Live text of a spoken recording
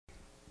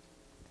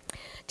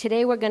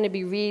Today we're going to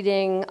be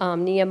reading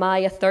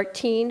Nehemiah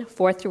 13,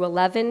 4 through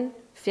 11,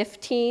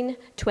 15,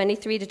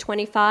 23 to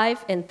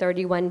 25, and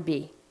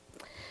 31b.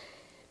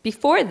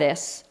 Before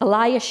this,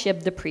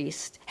 Eliashib the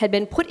priest had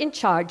been put in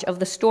charge of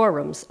the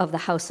storerooms of the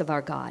house of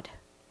our God.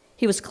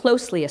 He was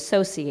closely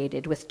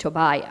associated with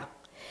Tobiah,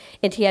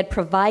 and he had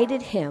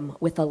provided him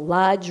with a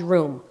large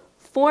room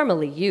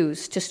formerly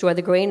used to store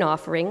the grain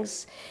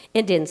offerings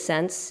and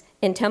incense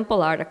and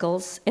temple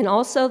articles, and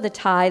also the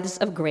tithes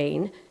of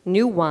grain,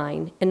 new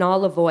wine, and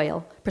olive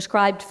oil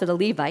prescribed for the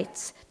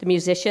Levites, the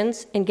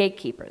musicians, and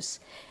gatekeepers,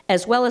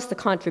 as well as the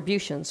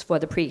contributions for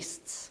the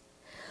priests.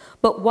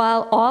 But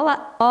while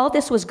all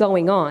this was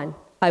going on,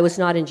 I was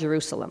not in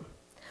Jerusalem.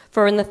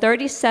 For in the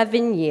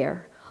 37th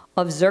year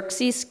of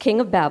Xerxes,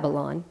 king of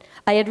Babylon,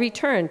 I had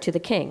returned to the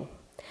king.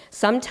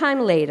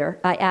 Sometime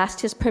later, I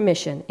asked his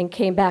permission and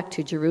came back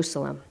to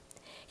Jerusalem.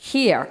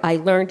 Here I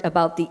learned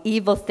about the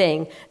evil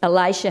thing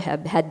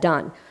Eliashib had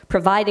done,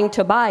 providing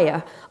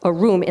Tobiah a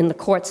room in the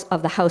courts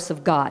of the house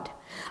of God.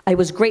 I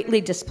was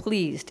greatly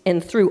displeased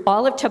and threw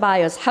all of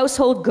Tobiah's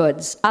household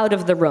goods out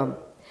of the room.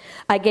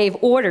 I gave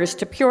orders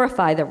to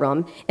purify the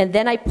room, and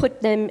then I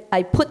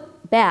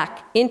put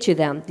back into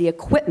them the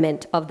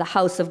equipment of the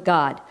house of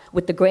God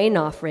with the grain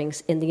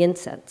offerings and the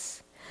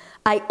incense.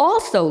 I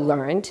also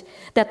learned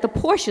that the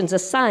portions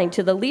assigned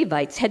to the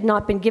Levites had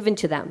not been given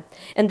to them,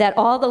 and that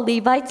all the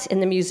Levites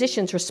and the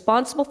musicians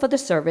responsible for the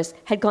service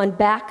had gone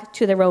back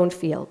to their own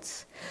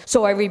fields.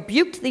 So I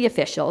rebuked the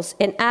officials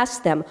and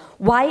asked them,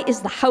 "Why is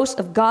the house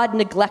of God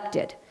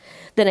neglected?"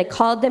 Then I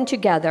called them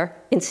together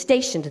and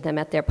stationed them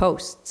at their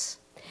posts.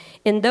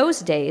 In those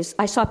days,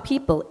 I saw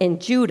people in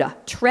Judah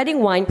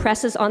treading wine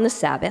presses on the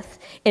Sabbath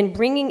and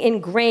bringing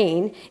in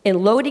grain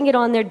and loading it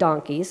on their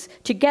donkeys,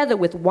 together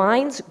with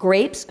wines,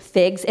 grapes,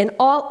 figs, and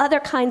all other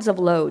kinds of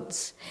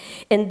loads.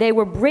 And they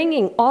were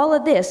bringing all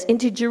of this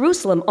into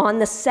Jerusalem on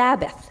the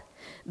Sabbath.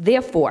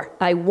 Therefore,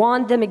 I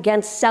warned them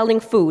against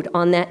selling food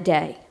on that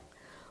day.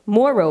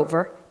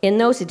 Moreover, in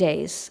those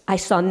days, I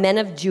saw men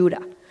of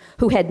Judah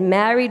who had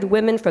married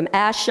women from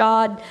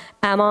Ashdod,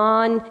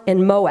 Ammon,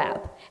 and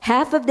Moab.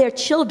 Half of their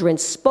children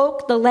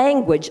spoke the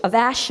language of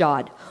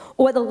Ashdod,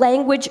 or the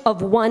language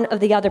of one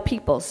of the other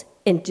peoples,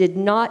 and did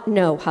not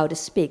know how to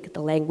speak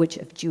the language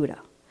of Judah.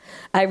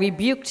 I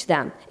rebuked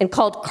them and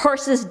called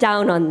curses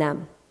down on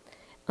them.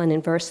 And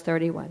in verse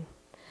 31,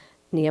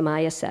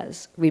 Nehemiah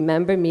says,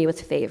 "Remember me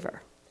with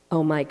favor,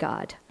 O my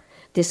God."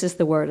 This is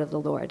the word of the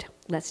Lord.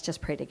 Let's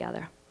just pray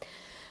together.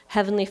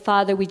 Heavenly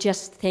Father, we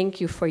just thank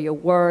you for your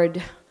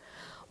word.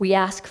 We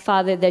ask,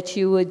 Father, that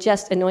you would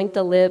just anoint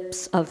the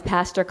lips of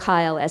Pastor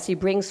Kyle as he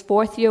brings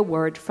forth your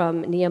word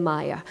from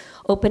Nehemiah.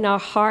 Open our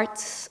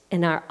hearts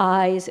and our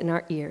eyes and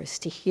our ears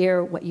to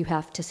hear what you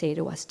have to say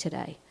to us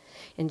today.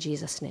 In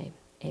Jesus' name,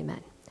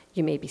 amen.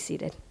 You may be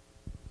seated.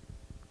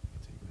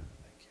 Thank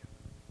you.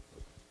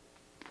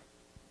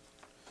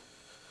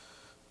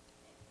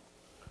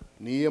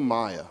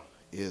 Nehemiah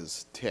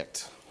is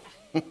ticked,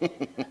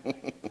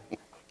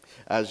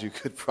 as you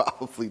could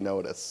probably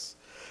notice.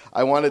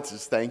 I wanted to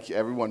just thank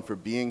everyone for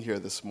being here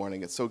this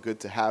morning. It's so good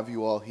to have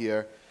you all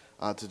here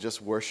to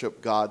just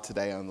worship God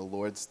today on the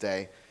Lord's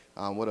Day.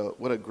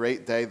 What a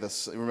great day.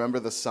 Remember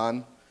the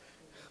sun?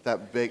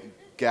 That big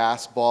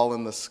gas ball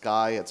in the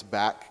sky. It's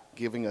back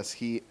giving us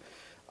heat.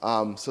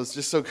 So it's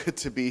just so good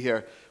to be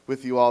here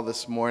with you all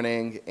this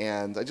morning.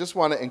 And I just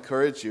want to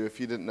encourage you, if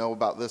you didn't know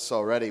about this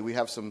already, we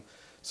have some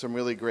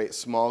really great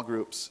small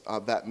groups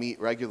that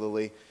meet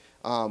regularly.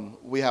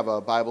 We have a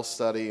Bible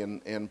study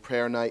and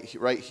prayer night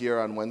right here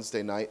on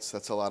Wednesday nights.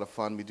 That's a lot of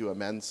fun. We do a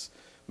men's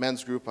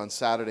group on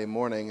Saturday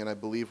morning, and I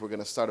believe we're going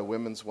to start a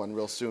women's one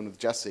real soon with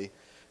Jesse,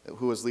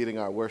 who is leading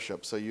our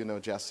worship. So you know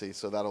Jesse,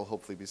 so that'll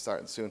hopefully be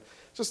starting soon.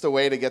 Just a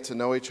way to get to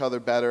know each other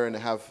better and to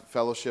have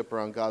fellowship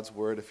around God's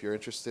Word if you're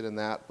interested in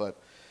that. But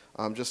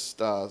I'm just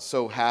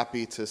so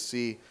happy to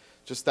see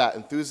just that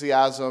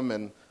enthusiasm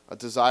and a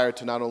desire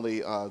to not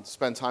only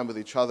spend time with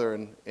each other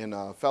and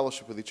in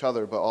fellowship with each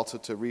other, but also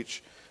to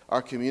reach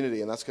our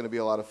community, and that's going to be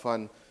a lot of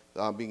fun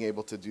being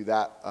able to do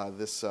that on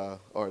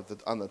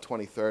the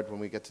 23rd when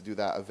we get to do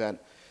that event.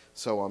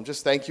 So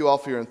just thank you all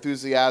for your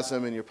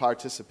enthusiasm and your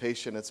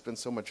participation. It's been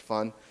so much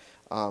fun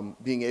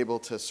being able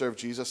to serve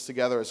Jesus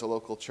together as a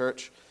local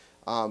church.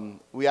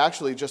 We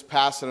actually just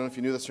passed, I don't know if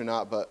you knew this or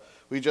not, but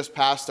we just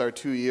passed our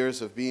 2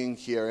 years of being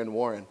here in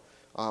Warren.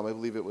 I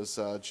believe it was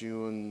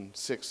June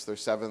 6th or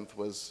 7th,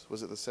 was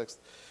it the 6th?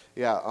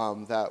 Yeah,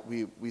 that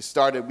we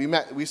started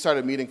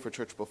meeting for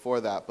church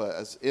before that, but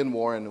as in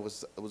Warren it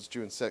was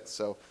June 6th.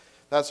 So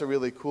that's a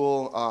really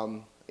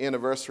cool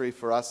anniversary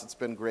for us. It's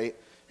been great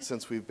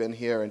since we've been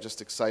here, and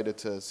just excited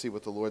to see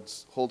what the Lord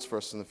holds for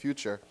us in the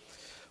future.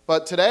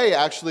 But today,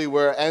 actually,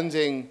 we're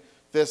ending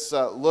this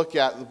look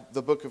at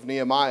the book of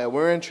Nehemiah.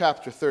 We're in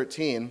chapter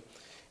 13,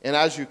 and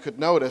as you could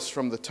notice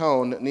from the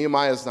tone,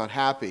 Nehemiah is not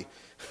happy.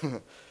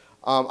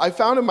 I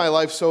found in my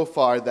life so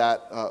far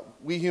that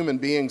we human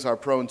beings are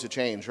prone to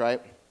change,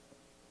 right?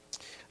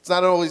 It's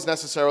not always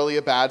necessarily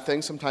a bad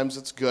thing. Sometimes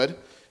it's good.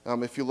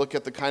 If you look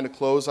at the kind of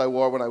clothes I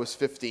wore when I was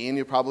 15,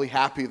 you're probably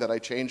happy that I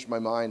changed my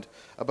mind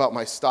about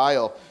my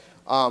style.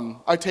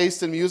 Our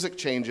taste in music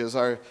changes,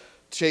 our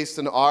taste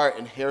in art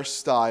and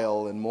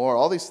hairstyle and more.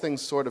 All these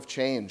things sort of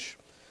change.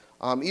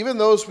 Even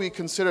those we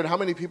considered, how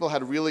many people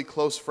had really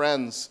close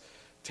friends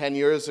 10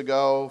 years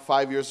ago,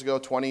 5 years ago,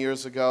 20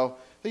 years ago,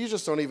 that you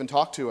just don't even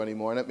talk to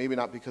anymore, and it maybe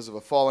not because of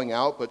a falling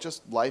out, but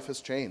just life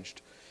has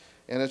changed.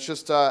 And it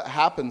just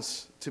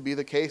happens to be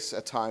the case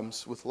at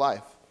times with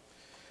life.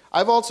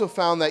 I've also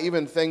found that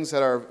even things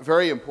that are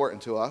very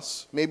important to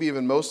us, maybe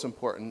even most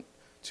important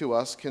to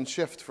us, can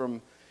shift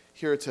from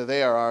here to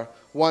there. Our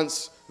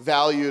once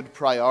valued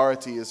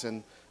priorities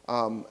and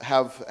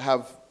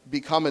have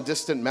become a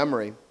distant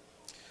memory.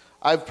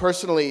 I've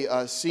personally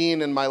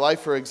seen in my life,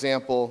 for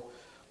example,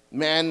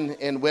 men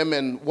and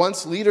women,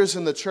 once leaders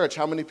in the church,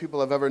 how many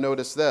people have ever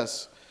noticed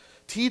this?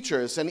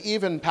 Teachers and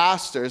even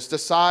pastors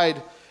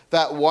decide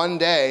that one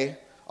day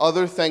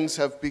other things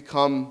have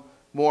become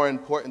more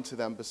important to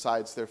them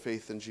besides their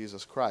faith in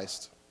Jesus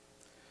Christ.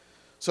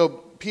 So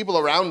people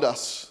around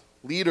us,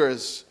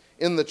 leaders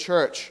in the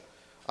church,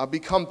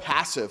 become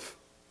passive,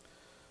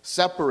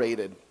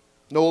 separated,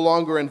 no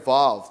longer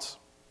involved.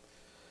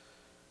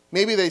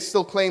 Maybe they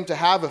still claim to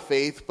have a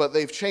faith, but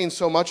they've changed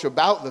so much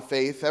about the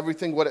faith,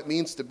 everything what it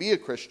means to be a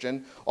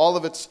Christian, all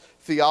of its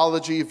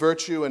theology,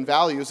 virtue, and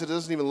values, it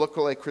doesn't even look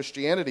like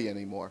Christianity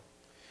anymore.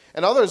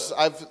 And others,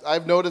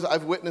 I've noticed,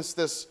 I've witnessed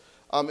this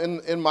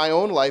in my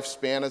own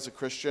lifespan as a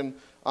Christian,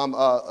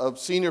 a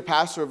senior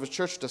pastor of a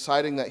church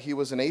deciding that he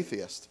was an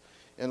atheist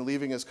and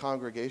leaving his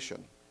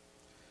congregation.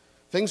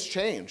 Things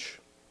change.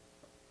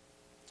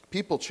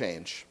 People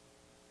change.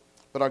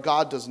 But our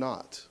God does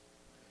not.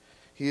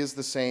 He is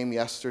the same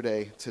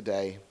yesterday,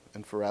 today,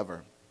 and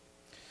forever.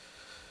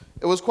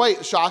 It was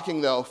quite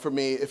shocking, though, for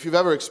me, if you've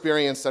ever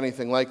experienced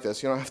anything like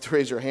this. You don't have to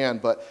raise your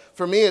hand, but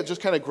for me, it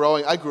just kind of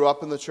growing. I grew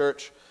up in the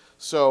church,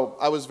 so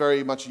I was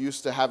very much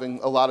used to having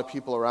a lot of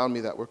people around me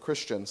that were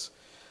Christians.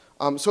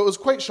 So it was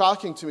quite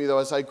shocking to me, though,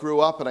 as I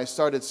grew up and I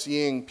started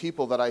seeing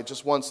people that I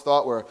just once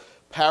thought were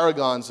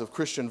paragons of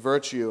Christian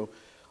virtue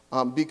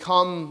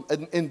become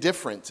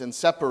indifferent and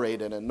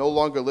separated and no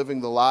longer living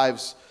the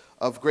lives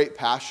of great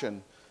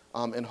passion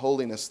and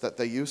holiness that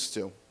they used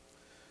to.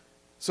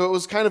 So it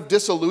was kind of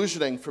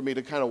disillusioning for me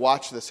to kind of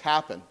watch this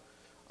happen.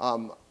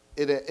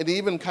 It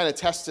even kind of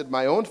tested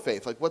my own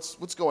faith. Like,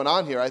 what's going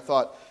on here? I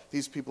thought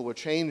these people were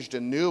changed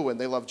and new and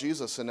they love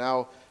Jesus, and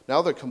now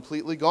they're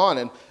completely gone.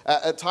 And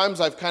at times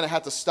I've kind of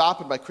had to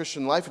stop in my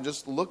Christian life and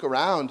just look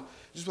around,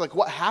 just be like,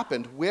 what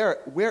happened?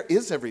 Where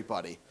is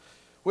everybody?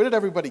 Where did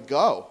everybody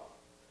go?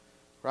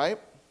 Right?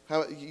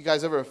 You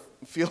guys ever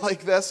feel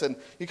like this? And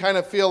you kind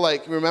of feel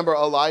like, remember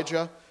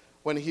Elijah?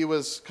 When he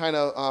was kind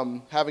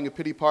of having a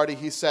pity party,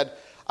 he said,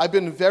 I've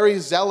been very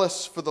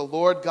zealous for the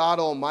Lord God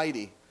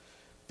Almighty.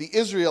 The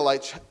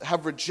Israelites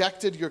have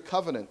rejected your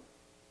covenant,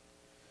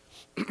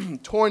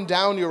 torn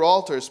down your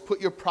altars, put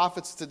your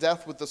prophets to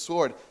death with the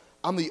sword.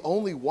 I'm the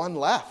only one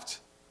left.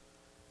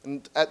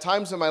 And at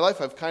times in my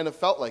life, I've kind of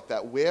felt like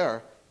that.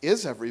 Where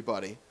is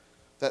everybody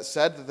that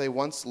said that they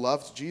once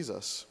loved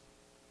Jesus?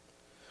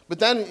 But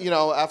then,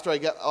 after I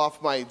get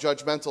off my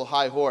judgmental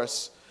high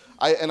horse,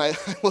 I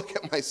look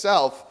at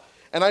myself,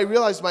 and I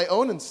realize my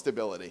own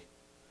instability,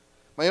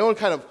 my own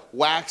kind of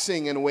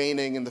waxing and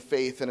waning in the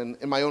faith and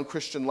in my own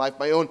Christian life,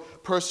 my own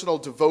personal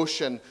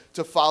devotion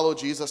to follow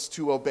Jesus,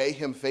 to obey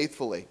him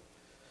faithfully.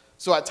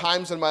 So at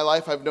times in my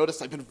life, I've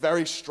noticed I've been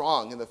very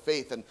strong in the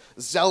faith and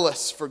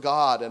zealous for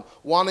God and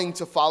wanting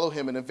to follow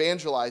him and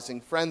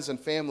evangelizing friends and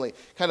family,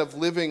 kind of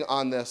living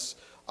on this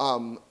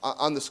kind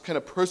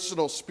of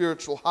personal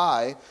spiritual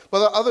high.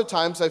 But at other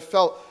times I've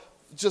felt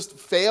just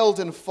failed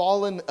and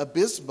fallen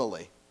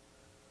abysmally.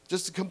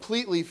 Just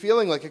completely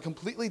feeling like a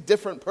completely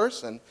different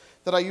person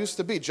that I used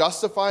to be,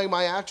 justifying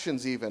my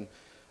actions even.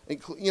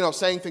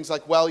 Saying things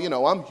like, well,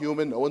 I'm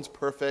human, no one's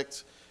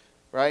perfect,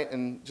 right?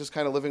 And just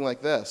kind of living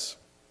like this.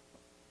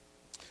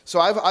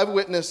 So I've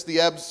witnessed the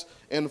ebbs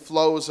and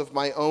flows of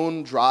my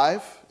own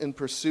drive in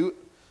pursuit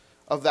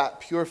of that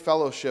pure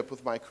fellowship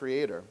with my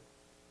Creator.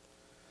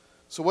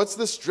 So what's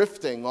this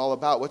drifting all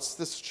about? What's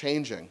this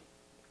changing?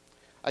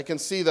 I can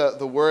see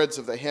the words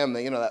of the hymn,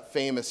 that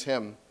famous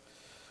hymn.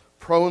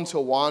 Prone to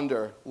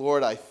wander,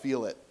 Lord, I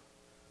feel it.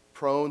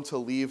 Prone to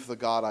leave the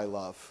God I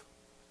love.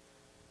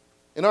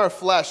 In our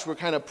flesh, we're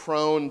kind of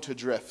prone to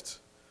drift,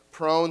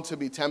 prone to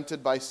be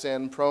tempted by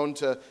sin, prone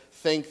to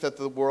think that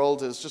the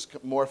world is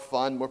just more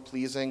fun, more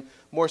pleasing,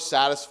 more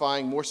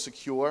satisfying, more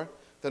secure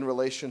than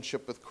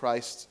relationship with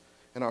Christ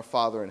and our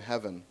Father in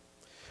heaven.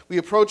 We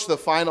approach the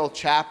final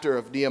chapter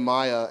of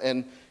Nehemiah,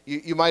 and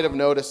you might have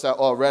noticed that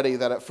already,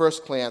 that at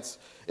first glance,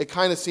 it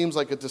kind of seems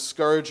like a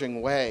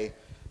discouraging way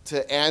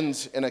to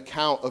end an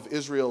account of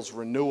Israel's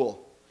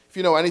renewal. If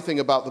you know anything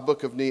about the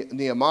book of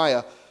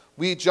Nehemiah,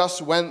 we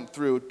just went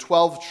through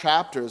 12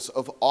 chapters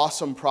of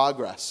awesome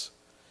progress.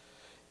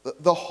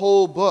 The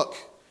whole book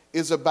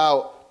is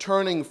about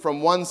turning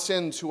from one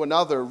sin to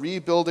another,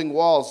 rebuilding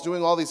walls,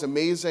 doing all these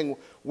amazing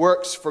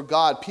works for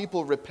God,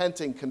 people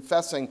repenting,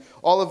 confessing,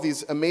 all of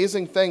these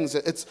amazing things.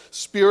 It's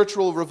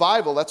spiritual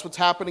revival. That's what's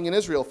happening in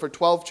Israel for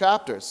 12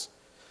 chapters.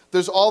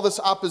 There's all this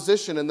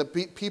opposition, and the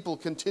people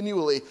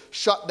continually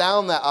shut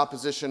down that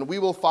opposition. We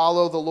will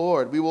follow the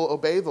Lord. We will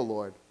obey the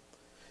Lord.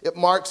 It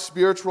marks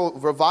spiritual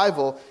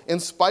revival. In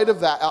spite of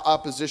that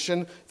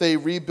opposition, they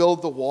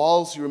rebuild the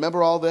walls. You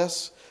remember all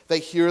this? They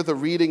hear the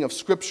reading of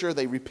Scripture.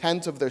 They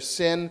repent of their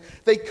sin.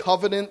 They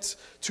covenant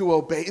to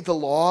obey the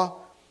law.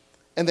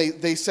 And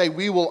they say,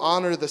 we will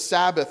honor the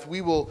Sabbath.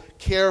 We will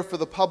care for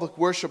the public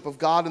worship of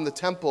God in the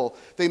temple.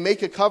 They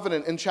make a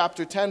covenant in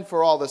chapter 10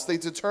 for all this. They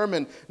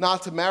determine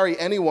not to marry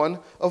anyone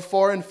of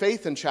foreign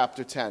faith in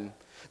chapter 10.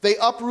 They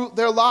uproot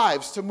their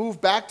lives to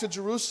move back to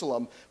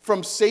Jerusalem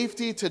from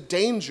safety to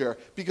danger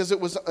because it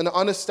was an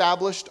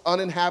unestablished,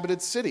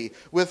 uninhabited city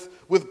with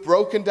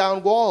broken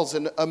down walls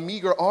and a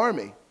meager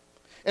army.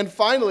 And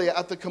finally,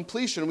 at the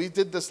completion, we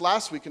did this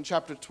last week in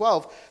chapter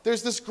 12,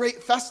 there's this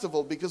great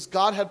festival because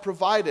God had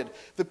provided.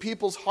 The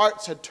people's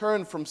hearts had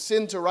turned from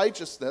sin to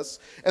righteousness,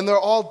 and they're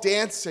all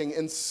dancing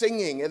and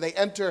singing, and they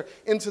enter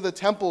into the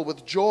temple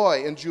with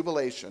joy and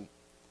jubilation.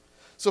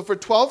 So for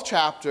 12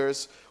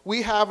 chapters,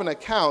 we have an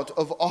account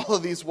of all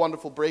of these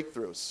wonderful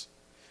breakthroughs.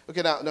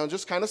 Okay, now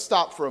just kind of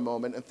stop for a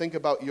moment and think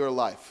about your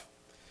life.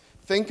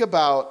 Think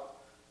about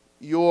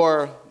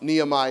your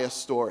Nehemiah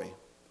story,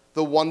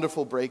 the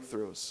wonderful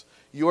breakthroughs.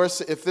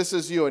 If this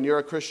is you and you're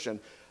a Christian,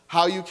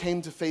 how you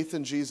came to faith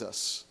in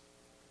Jesus,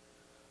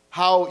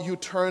 how you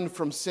turned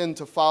from sin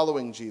to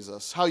following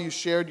Jesus, how you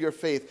shared your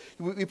faith.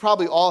 We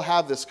probably all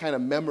have this kind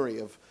of memory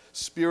of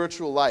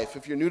spiritual life.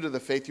 If you're new to the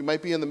faith, you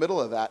might be in the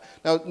middle of that.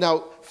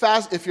 Now,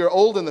 if you're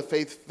old in the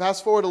faith,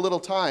 fast forward a little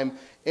time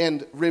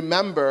and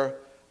remember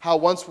how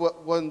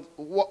what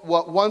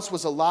once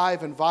was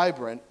alive and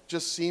vibrant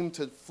just seemed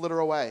to flitter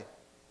away.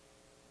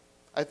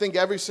 I think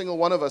every single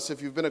one of us,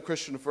 if you've been a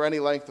Christian for any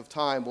length of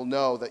time, will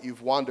know that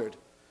you've wandered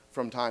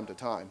from time to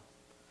time.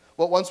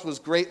 What once was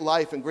great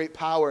life and great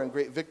power and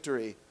great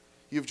victory,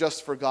 you've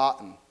just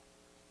forgotten.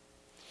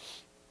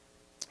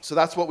 So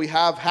that's what we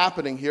have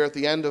happening here at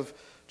the end of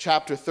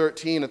chapter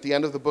 13, at the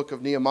end of the book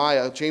of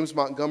Nehemiah. James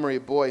Montgomery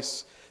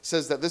Boyce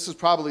says that this is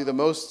probably the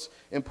most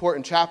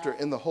important chapter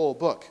in the whole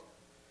book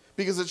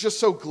because it's just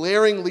so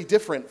glaringly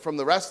different from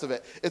the rest of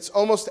it. It's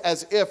almost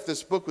as if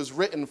this book was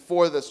written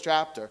for this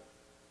chapter,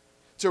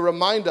 to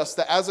remind us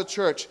that as a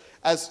church,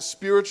 as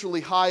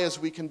spiritually high as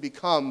we can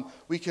become,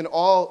 we can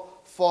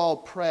all fall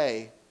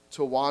prey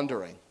to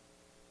wandering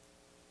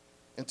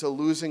and to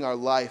losing our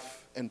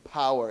life and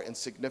power and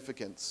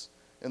significance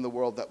in the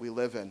world that we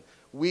live in.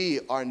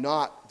 We are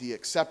not the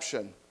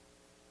exception.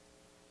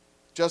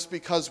 Just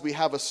because we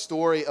have a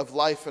story of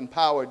life and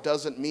power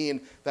doesn't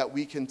mean that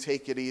we can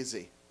take it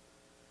easy.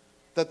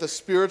 That the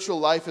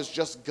spiritual life is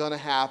just going to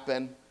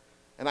happen.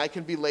 And I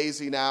can be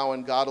lazy now,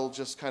 and God will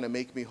just kind of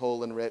make me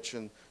whole and rich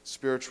and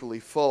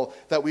spiritually full.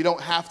 That we don't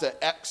have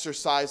to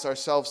exercise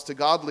ourselves to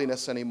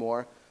godliness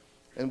anymore,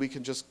 and we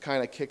can just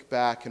kind of kick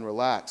back and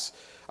relax.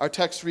 Our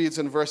text reads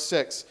in verse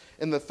 6,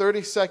 "In the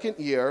 32nd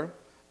year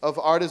of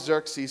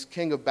Artaxerxes,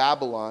 king of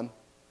Babylon,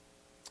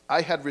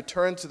 I had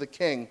returned to the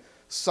king.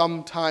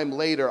 Some time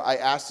later, I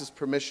asked his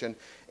permission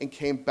and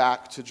came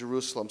back to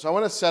Jerusalem." So I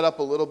want to set up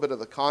a little bit of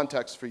the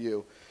context for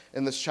you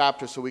in this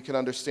chapter so we can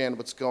understand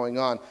what's going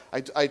on.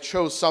 I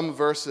chose some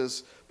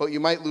verses, but you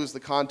might lose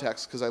the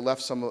context because I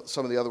left some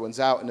of the other ones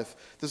out. And if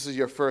this is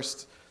your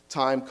first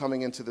time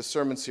coming into the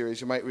sermon series,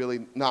 you might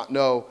really not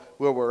know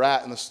where we're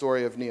at in the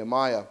story of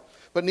Nehemiah.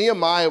 But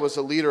Nehemiah was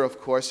a leader,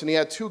 of course, and he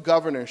had two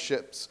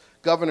governorships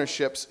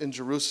in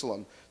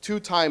Jerusalem, 2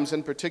 times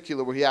in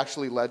particular where he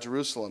actually led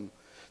Jerusalem.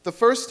 The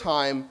first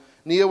time,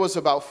 Nehemiah was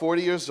about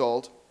 40 years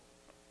old.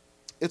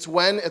 It's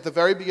when, at the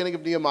very beginning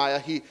of Nehemiah,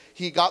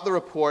 he got the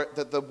report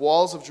that the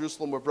walls of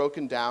Jerusalem were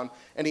broken down,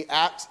 and he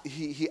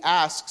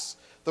asks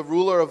the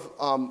ruler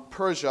of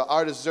Persia,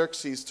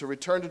 Artaxerxes, to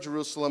return to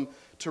Jerusalem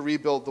to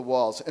rebuild the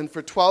walls. And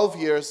for 12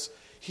 years,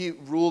 he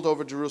ruled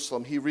over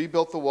Jerusalem. He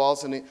rebuilt the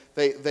walls, and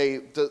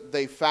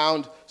they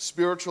found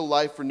spiritual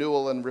life,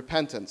 renewal, and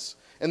repentance.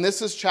 And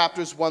this is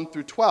chapters 1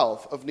 through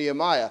 12 of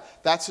Nehemiah.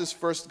 That's his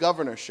first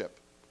governorship.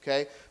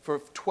 Okay? For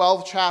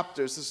 12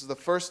 chapters, this is the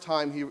first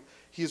time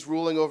he's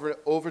ruling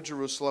over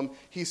Jerusalem.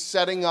 He's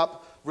setting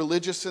up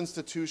religious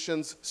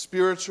institutions,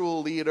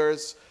 spiritual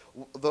leaders,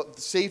 the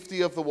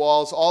safety of the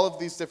walls, all of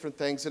these different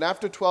things. And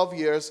after 12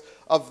 years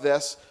of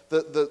this,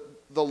 the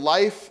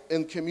life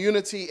and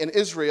community in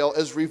Israel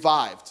is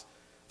revived.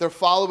 They're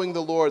following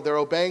the Lord. They're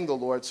obeying the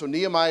Lord. So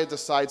Nehemiah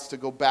decides to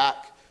go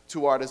back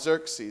to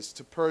Artaxerxes,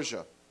 to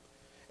Persia.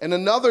 And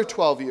another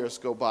 12 years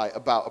go by,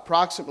 about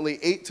approximately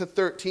 8 to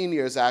 13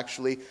 years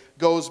actually,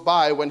 goes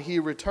by when he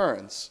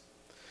returns.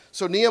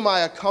 So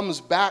Nehemiah comes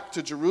back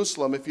to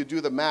Jerusalem, if you do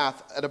the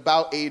math, at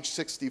about age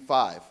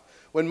 65.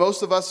 When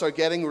most of us are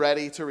getting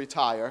ready to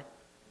retire,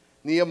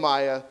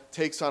 Nehemiah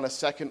takes on a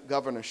second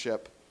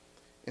governorship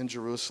in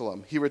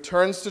Jerusalem. He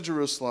returns to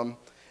Jerusalem,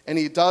 and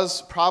he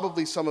does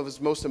probably some of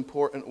his most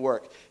important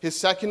work. His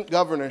second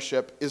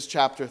governorship is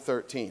chapter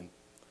 13.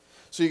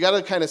 So you got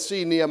to kind of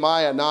see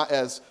Nehemiah not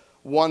as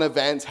one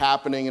event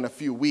happening in a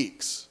few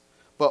weeks,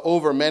 but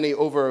over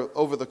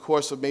the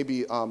course of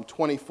maybe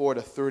 24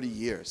 to 30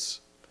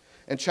 years.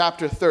 In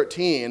chapter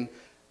 13,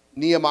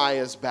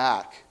 Nehemiah is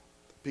back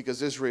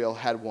because Israel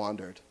had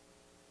wandered.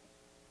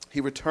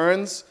 He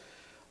returns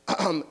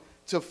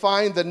to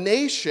find the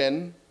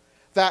nation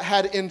that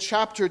had in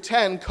chapter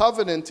 10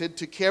 covenanted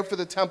to care for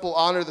the temple,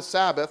 honor the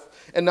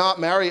Sabbath, and not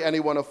marry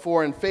anyone of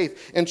foreign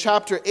faith. In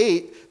chapter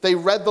 8, they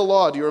read the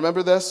law. Do you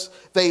remember this?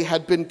 They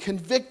had been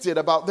convicted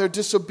about their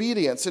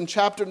disobedience. In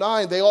chapter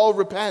 9, they all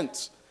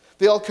repent.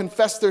 They all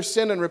confess their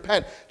sin and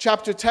repent.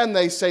 Chapter 10,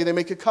 they say, they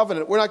make a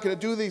covenant. We're not going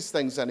to do these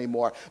things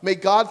anymore. May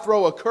God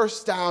throw a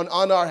curse down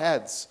on our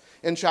heads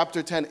in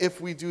chapter 10 if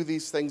we do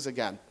these things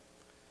again.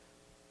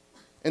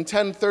 In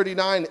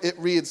 10:39, it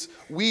reads,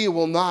 we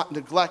will not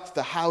neglect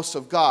the house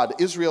of God.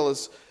 Israel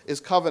is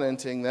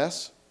covenanting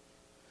this.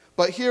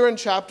 But here in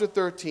chapter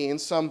 13,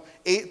 some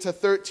 8 to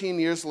 13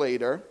 years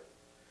later,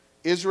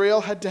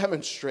 Israel had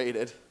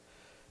demonstrated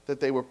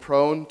that they were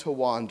prone to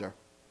wander.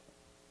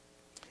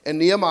 And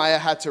Nehemiah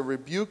had to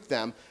rebuke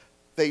them.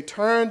 They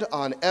turned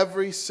on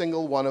every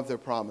single one of their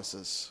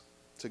promises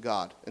to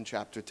God in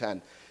chapter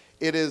 10.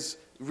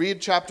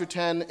 Read chapter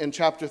 10 and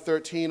chapter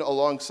 13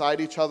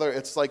 alongside each other.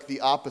 It's like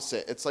the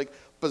opposite. It's like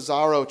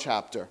bizarro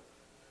chapter,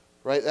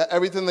 right?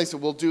 Everything they said,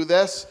 we'll do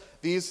this,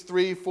 these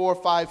 3, 4,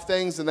 5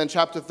 things, and then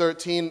chapter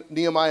 13,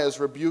 Nehemiah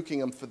is rebuking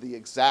them for the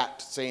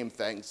exact same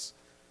things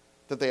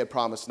that they had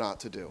promised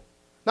not to do.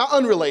 Not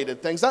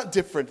unrelated things, not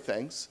different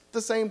things,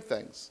 the same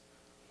things.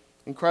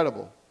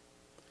 Incredible.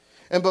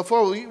 And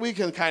before we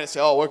can kind of say,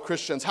 oh, we're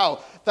Christians.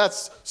 How?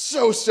 That's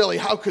so silly.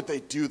 How could they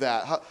do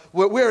that?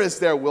 Where is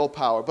their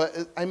willpower?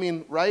 But, I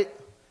mean, right?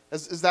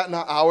 Is that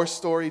not our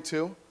story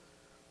too?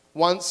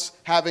 Once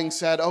having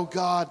said, oh,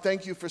 God,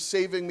 thank you for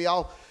saving me.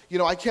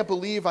 I can't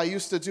believe I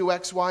used to do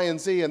X, Y,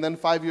 and Z. And then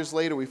 5 years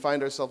later, we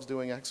find ourselves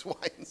doing X, Y,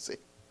 and Z.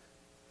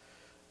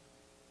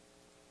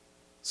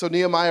 So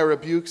Nehemiah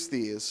rebukes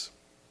these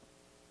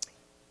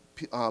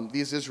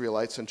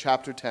Israelites in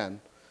chapter 10.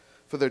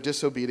 For their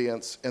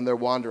disobedience and their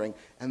wandering.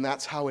 And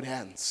that's how it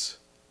ends.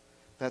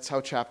 That's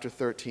how chapter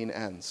 13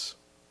 ends.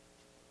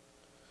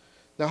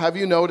 Now, have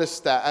you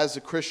noticed that as a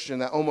Christian,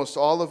 that almost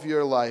all of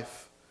your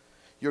life,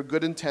 your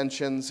good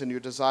intentions and your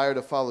desire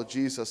to follow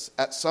Jesus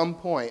at some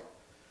point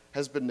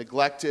has been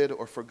neglected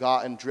or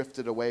forgotten,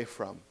 drifted away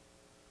from?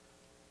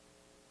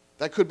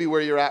 That could be where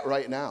you're at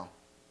right now.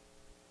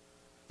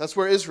 That's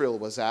where Israel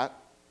was at.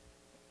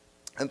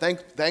 And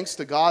thanks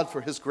to God for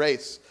his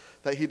grace,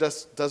 that he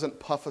doesn't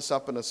puff us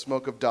up in a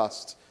smoke of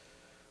dust,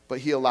 but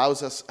he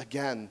allows us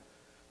again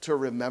to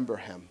remember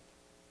him,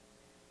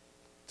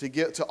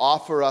 to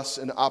offer us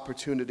an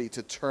opportunity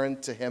to turn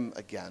to him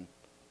again.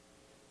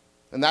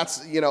 And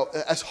that's,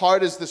 as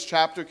hard as this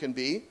chapter can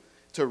be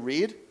to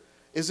read,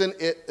 isn't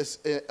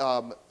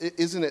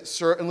it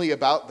certainly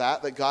about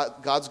that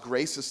God's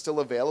grace is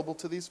still available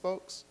to these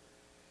folks?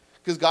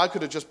 Because God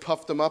could have just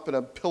puffed them up in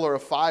a pillar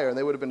of fire and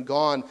they would have been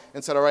gone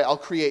and said, all right, I'll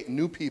create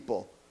new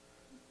people.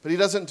 But he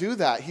doesn't do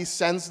that. He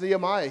sends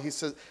Nehemiah. He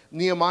says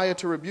Nehemiah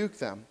to rebuke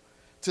them,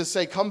 to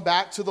say, come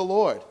back to the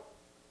Lord.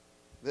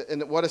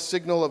 And what a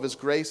signal of his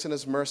grace and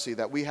his mercy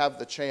that we have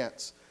the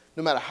chance,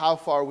 no matter how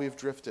far we've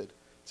drifted,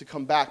 to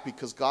come back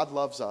because God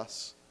loves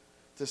us,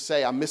 to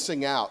say, I'm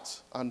missing out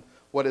on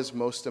what is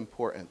most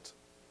important.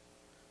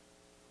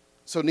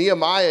 So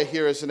Nehemiah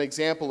here is an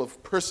example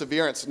of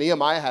perseverance.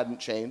 Nehemiah hadn't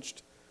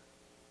changed.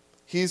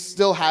 He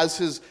still has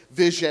his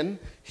vision.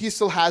 He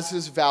still has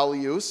his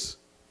values.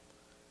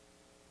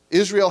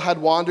 Israel had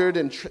wandered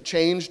and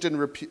changed and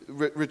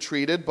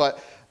retreated,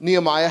 but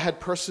Nehemiah had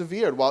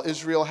persevered while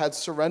Israel had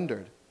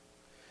surrendered.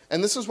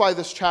 And this is why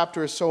this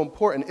chapter is so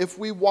important. If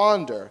we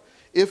wander,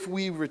 if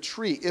we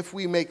retreat, if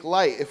we make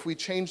light, if we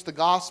change the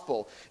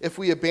gospel, if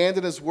we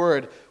abandon his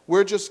word,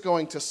 we're just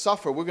going to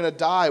suffer. We're going to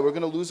die. We're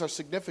going to lose our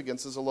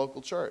significance as a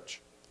local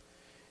church.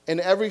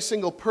 And every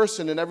single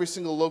person in every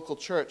single local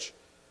church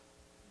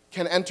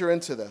can enter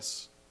into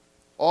this.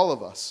 All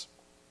of us.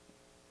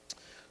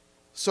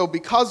 So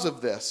because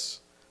of this,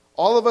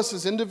 all of us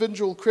as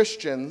individual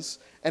Christians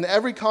and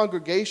every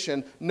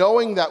congregation,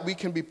 knowing that we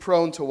can be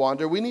prone to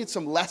wander, we need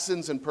some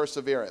lessons in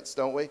perseverance,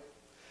 don't we?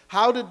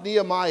 How did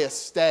Nehemiah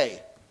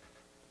stay?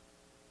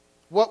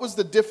 What was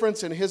the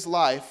difference in his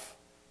life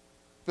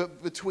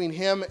between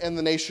him and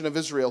the nation of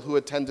Israel who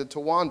had tended to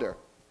wander?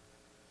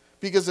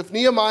 Because if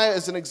Nehemiah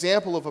is an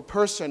example of a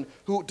person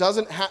who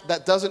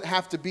that doesn't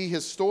have to be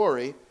his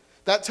story,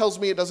 that tells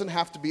me it doesn't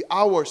have to be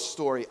our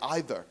story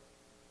either.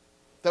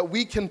 That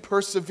we can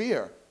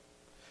persevere.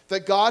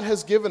 That God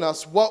has given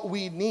us what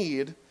we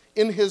need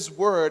in his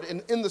word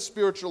and in the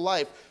spiritual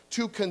life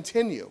to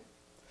continue.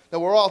 Now,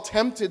 we're all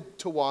tempted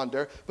to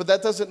wander, but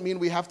that doesn't mean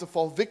we have to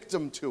fall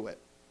victim to it.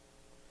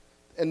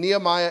 And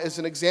Nehemiah is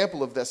an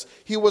example of this.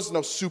 He was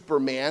no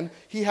Superman.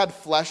 He had a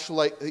flesh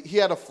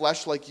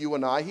like you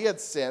and I. He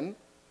had sin.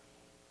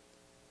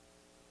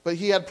 But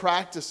he had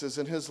practices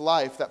in his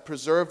life that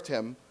preserved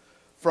him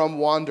from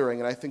wandering.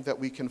 And I think that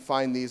we can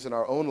find these in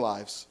our own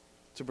lives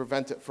to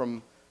prevent it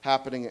from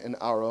happening in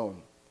our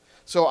own.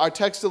 So our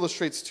text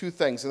illustrates two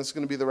things, and this is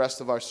going to be the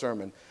rest of our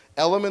sermon.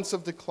 Elements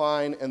of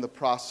decline and the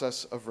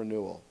process of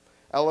renewal.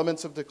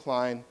 Elements of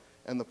decline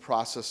and the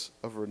process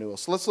of renewal.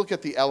 So let's look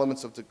at the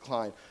elements of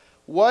decline.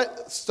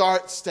 What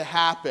starts to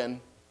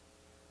happen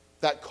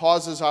that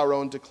causes our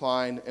own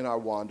decline and our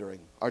wandering,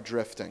 our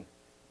drifting?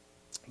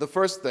 The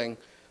first thing,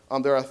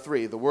 there are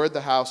three: the word,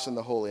 the house, and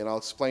the holy, and I'll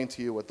explain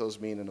to you what those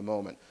mean in a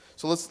moment.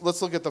 So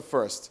let's look at the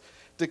first.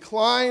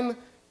 Decline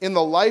in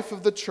the life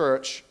of the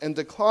church and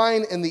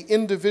decline in the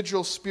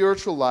individual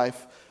spiritual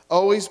life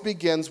always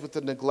begins with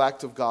the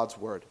neglect of God's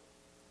word.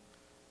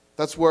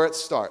 That's where it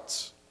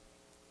starts.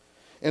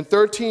 In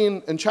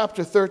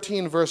chapter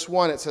 13, verse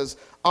 1, it says,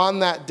 "On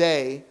that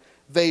day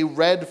they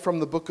read from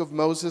the book of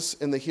Moses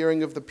in the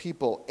hearing of the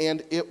people,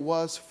 and it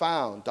was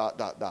found, ...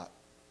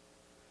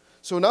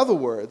 So in other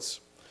words,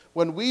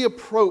 when we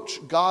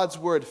approach God's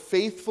word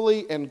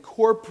faithfully and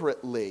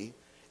corporately,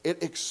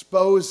 it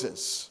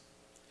exposes,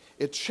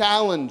 it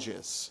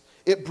challenges,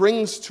 it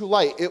brings to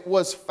light. It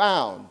was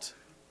found.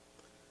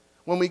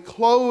 When we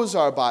close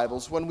our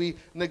Bibles, when we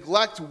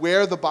neglect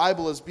where the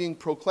Bible is being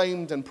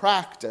proclaimed and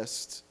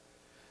practiced,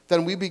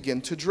 then we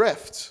begin to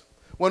drift.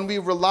 When we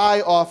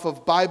rely off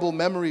of Bible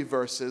memory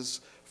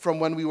verses from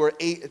when we were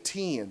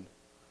 18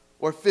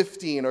 or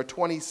 15 or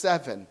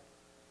 27,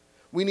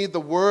 we need the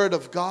Word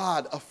of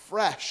God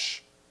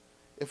afresh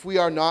if we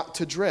are not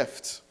to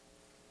drift.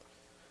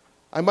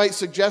 I might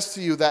suggest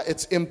to you that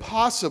it's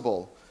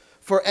impossible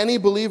for any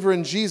believer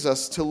in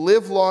Jesus to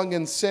live long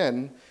in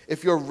sin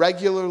if you're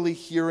regularly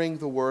hearing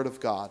the Word of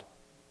God.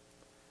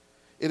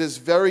 It is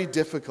very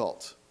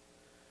difficult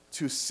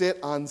to sit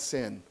on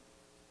sin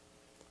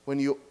when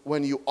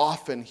you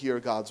often hear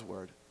God's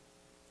Word.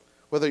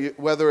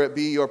 Whether it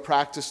be your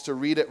practice to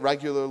read it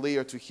regularly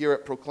or to hear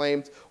it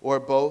proclaimed, or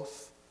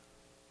both.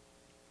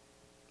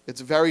 It's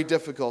very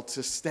difficult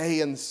to stay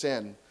in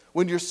sin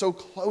when you're so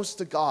close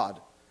to God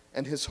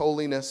and His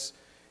holiness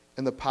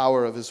and the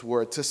power of His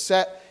Word. To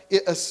set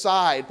it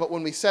aside, but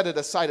when we set it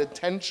aside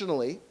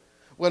intentionally,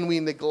 when we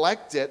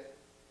neglect it,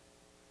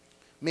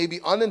 maybe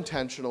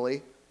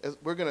unintentionally,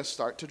 we're going to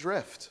start to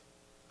drift.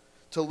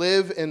 To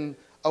live in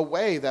a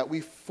way that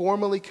we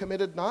formally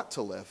committed not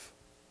to live.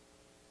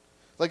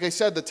 Like I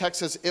said, the text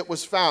says it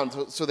was found.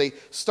 So they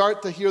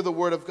start to hear the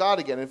word of God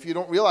again. And if you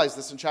don't realize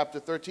this in chapter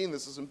 13,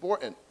 this is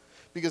important.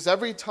 Because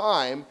every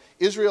time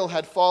Israel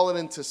had fallen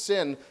into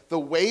sin, the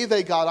way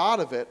they got out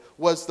of it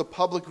was the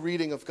public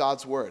reading of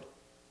God's word.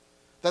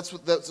 That's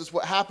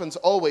what happens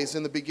always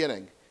in the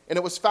beginning. And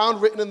it was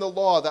found written in the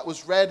law that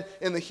was read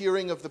in the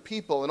hearing of the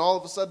people. And all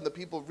of a sudden the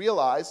people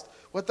realized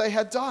what they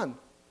had done.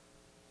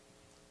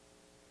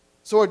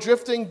 So our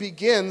drifting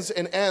begins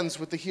and ends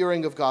with the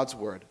hearing of God's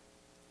word.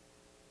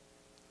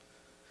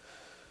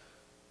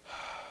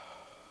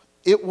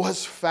 It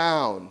was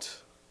found,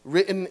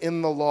 written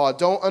in the law.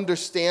 Don't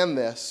understand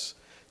this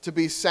to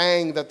be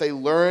saying that they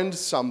learned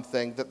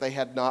something that they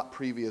had not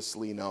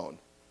previously known.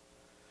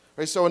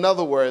 Right? So in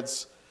other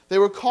words, they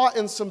were caught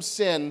in some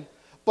sin,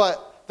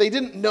 but they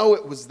didn't know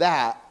it was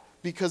that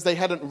because they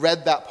hadn't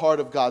read that part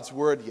of God's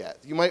word yet.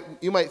 You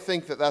might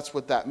think that that's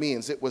what that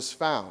means. It was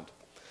found.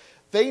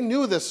 They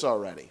knew this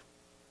already.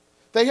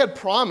 They had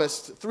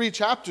promised 3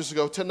 chapters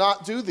ago to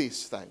not do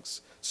these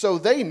things. So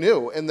they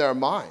knew in their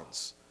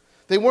minds.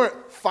 They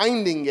weren't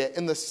finding it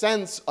in the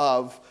sense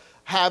of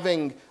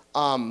having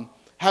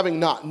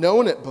not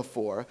known it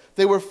before.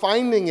 They were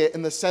finding it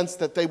in the sense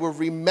that they were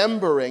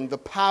remembering the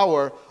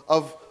power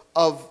of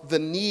the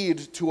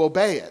need to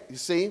obey it. You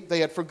see?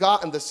 They had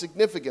forgotten the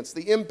significance,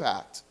 the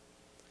impact.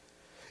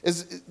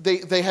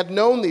 They had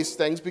known these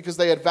things because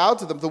they had vowed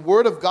to them. The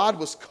word of God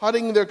was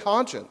cutting their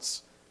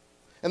conscience.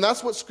 And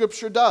that's what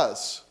Scripture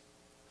does.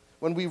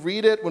 When we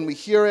read it, when we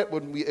hear it,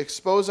 when we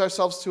expose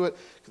ourselves to it,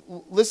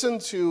 listen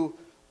to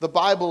the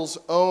Bible's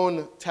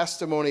own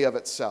testimony of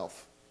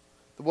itself.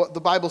 What the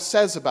Bible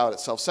says about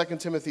itself. 2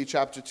 Timothy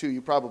chapter 2,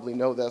 you probably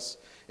know this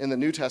in the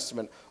New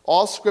Testament.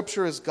 All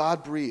Scripture is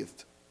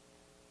God-breathed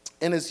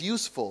and is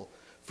useful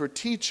for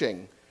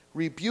teaching,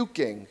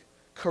 rebuking,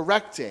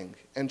 correcting,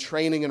 and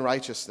training in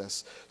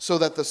righteousness, so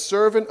that the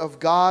servant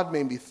of God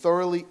may be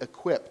thoroughly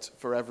equipped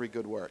for every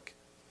good work.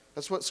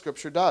 That's what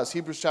Scripture does.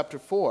 Hebrews chapter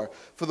 4.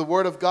 For the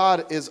word of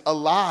God is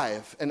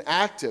alive and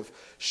active,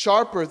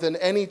 sharper than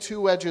any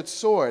two-edged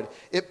sword.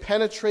 It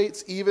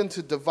penetrates even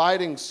to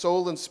dividing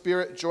soul and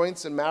spirit,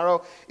 joints and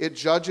marrow. It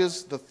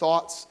judges the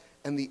thoughts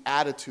and the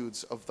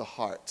attitudes of the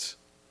heart.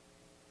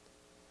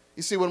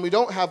 You see, when we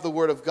don't have the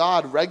word of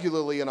God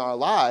regularly in our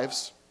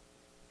lives,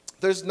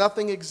 there's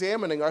nothing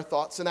examining our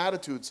thoughts and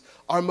attitudes,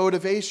 our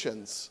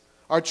motivations,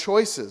 our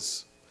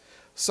choices.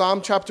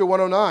 Psalm chapter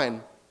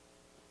 109.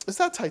 Is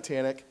that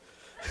Titanic?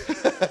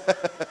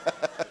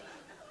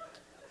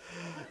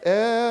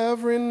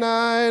 Every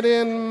night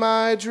in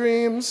my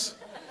dreams.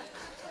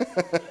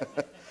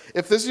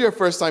 If this is your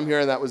first time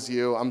hearing that was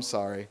you, I'm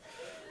sorry.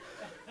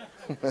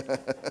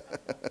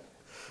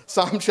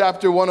 Psalm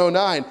chapter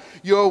 109.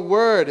 Your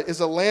word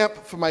is a lamp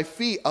for my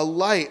feet, a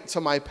light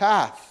to my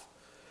path.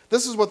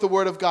 This is what the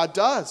word of God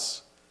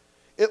does.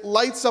 It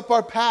lights up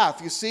our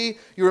path. You see,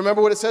 you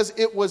remember what it says?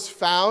 It was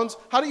found.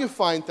 How do you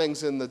find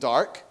things in the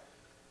dark?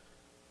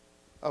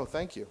 Oh,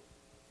 thank you.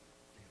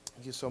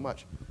 Thank you so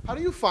much. How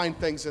do you find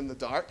things in the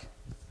dark?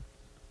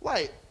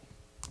 Light,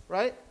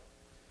 right?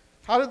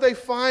 How did they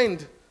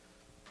find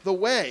the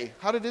way?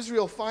 How did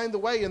Israel find the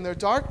way in their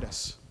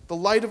darkness? The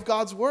light of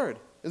God's word.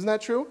 Isn't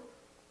that true?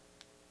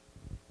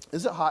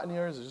 Is it hot in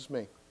here or is it just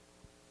me?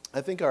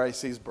 I think our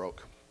AC's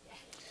broke.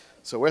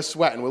 So we're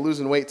sweating. We're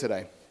losing weight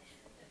today.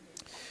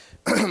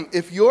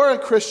 If you're a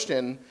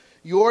Christian,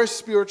 your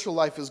spiritual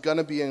life is going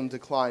to be in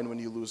decline when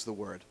you lose the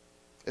word.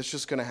 It's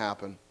just going to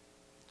happen.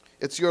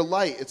 It's your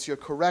light. It's your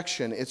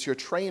correction. It's your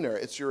trainer.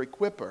 It's your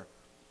equipper.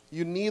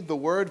 You need the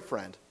word,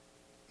 friend.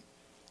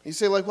 You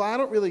say, like, well, I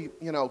don't really,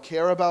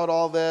 care about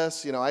all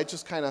this. I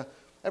just kind of,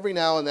 every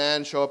now and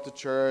then, show up to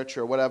church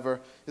or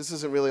whatever. This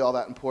isn't really all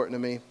that important to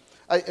me.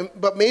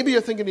 But maybe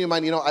you're thinking in your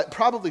mind, I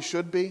probably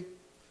should be.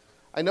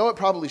 I know it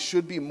probably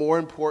should be more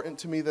important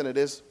to me than it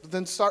is. But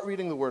then start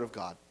reading the Word of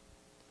God.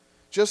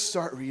 Just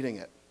start reading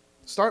it.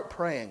 Start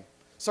praying.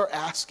 Start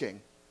asking.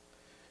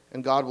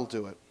 And God will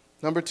do it.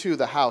 Number 2,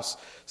 the house.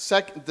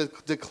 The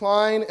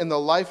decline in the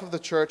life of the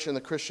church and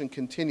the Christian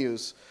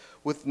continues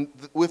with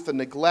the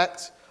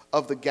neglect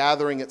of the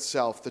gathering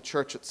itself, the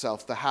church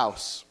itself, the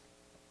house.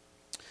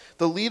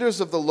 The leaders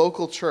of the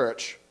local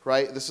church,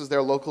 right, this is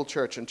their local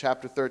church in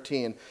chapter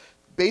 13,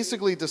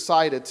 basically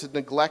decided to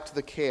neglect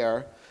the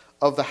care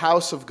of the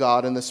house of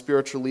God and the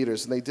spiritual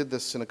leaders, and they did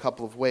this in a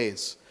couple of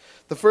ways.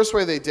 The first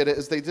way they did it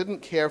is they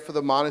didn't care for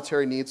the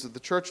monetary needs of the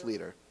church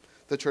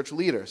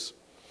leaders.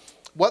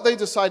 What they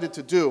decided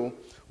to do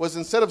was,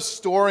 instead of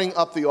storing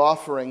up the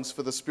offerings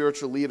for the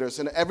spiritual leaders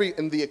and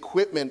the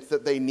equipment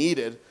that they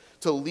needed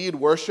to lead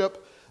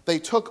worship, they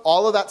took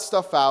all of that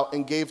stuff out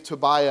and gave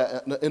Tobiah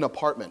an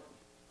apartment.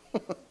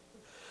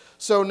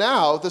 So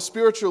now the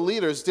spiritual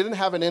leaders didn't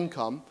have an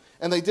income,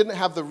 and they didn't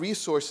have the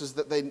resources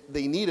that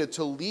they needed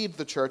to lead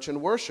the church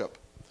in worship.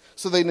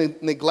 So they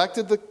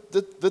neglected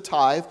the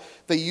tithe.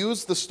 They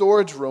used the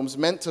storage rooms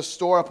meant to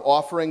store up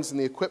offerings and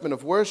the equipment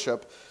of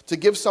worship to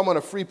give someone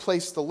a free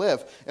place to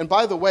live. And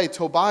by the way,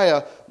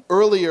 Tobiah,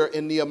 earlier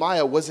in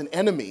Nehemiah, was an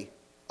enemy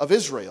of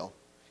Israel.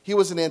 He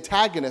was an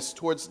antagonist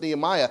towards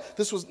Nehemiah.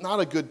 This was not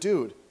a good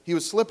dude. He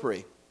was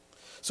slippery.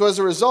 So as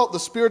a result, the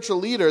spiritual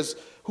leaders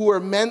who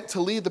were meant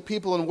to lead the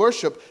people in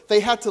worship,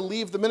 they had to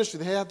leave the ministry.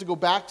 They had to go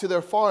back to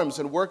their farms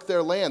and work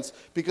their lands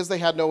because they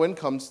had no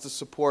incomes to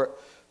support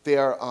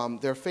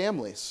their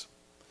families.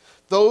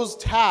 Those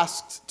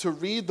tasked to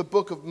read the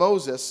book of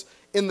Moses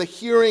in the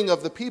hearing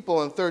of the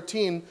people in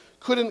 13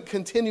 couldn't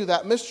continue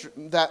that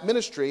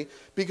ministry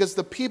because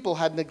the people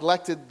had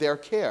neglected their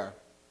care.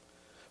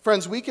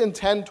 Friends, we can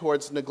tend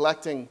towards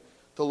neglecting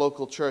the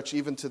local church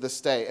even to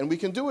this day, and we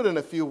can do it in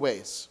a few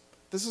ways.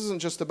 This isn't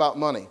just about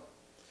money.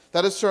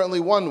 That is certainly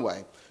one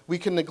way. We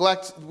can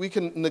neglect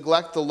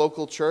the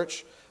local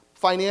church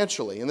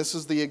financially, and this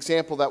is the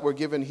example that we're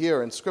given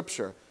here in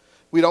Scripture.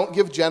 We don't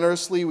give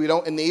generously. We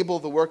don't enable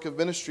the work of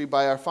ministry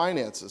by our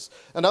finances.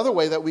 Another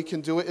way that we can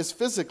do it is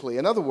physically.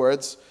 In other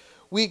words,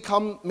 we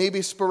come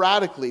maybe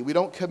sporadically. We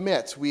don't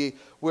commit. We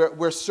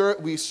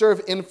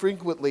serve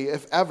infrequently,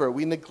 if ever.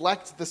 We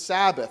neglect the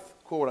Sabbath,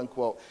 quote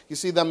unquote. You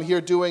see them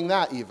here doing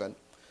that even.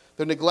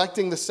 They're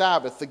neglecting the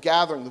Sabbath, the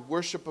gathering, the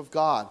worship of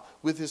God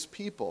with his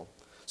people.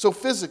 So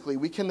physically,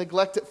 we can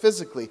neglect it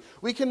physically.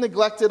 We can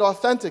neglect it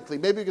authentically.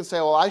 Maybe you can say,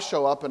 well, I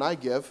show up and I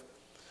give.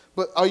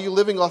 But are you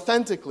living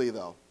authentically,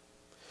 though?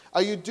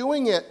 Are you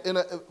doing it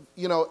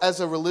as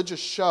a religious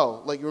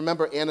show? Like you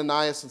remember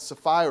Ananias and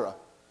Sapphira,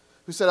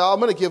 who said, I'm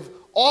going to give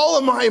all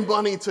of my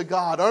money to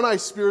God. Aren't I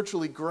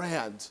spiritually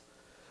grand?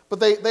 But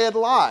they had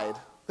lied.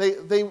 They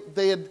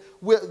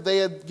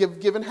had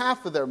given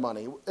half of their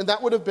money, and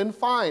that would have been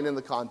fine in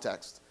the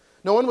context.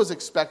 No one was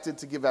expected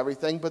to give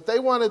everything, but they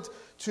wanted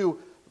to,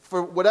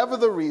 for whatever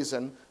the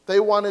reason, they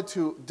wanted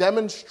to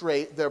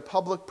demonstrate their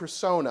public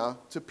persona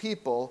to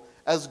people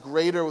as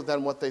greater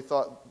than what they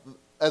thought,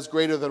 as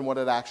greater than what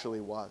it actually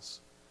was.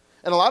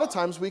 And a lot of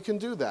times we can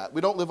do that.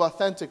 We don't live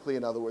authentically,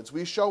 in other words.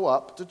 We show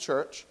up to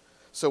church,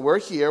 so we're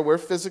here, we're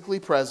physically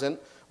present,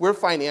 we're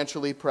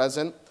financially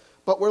present,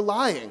 but we're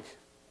lying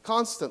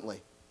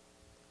constantly.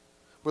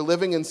 We're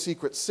living in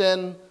secret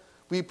sin.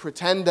 We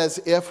pretend as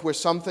if we're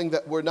something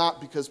that we're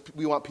not because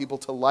we want people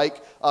to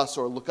like us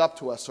or look up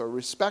to us or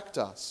respect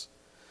us.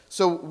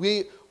 So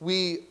we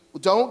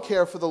don't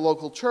care for the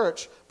local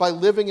church by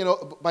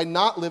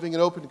not living in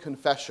open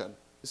confession.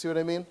 You see what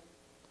I mean?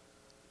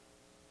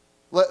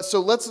 So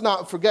let's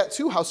not forget,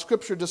 too, how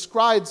Scripture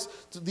describes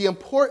the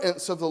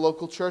importance of the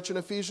local church in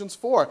Ephesians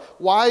 4.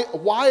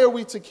 Why are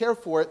we to care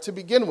for it to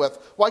begin with?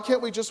 Why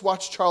can't we just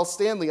watch Charles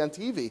Stanley on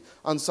TV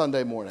on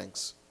Sunday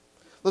mornings?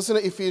 Listen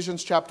to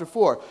Ephesians chapter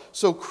 4.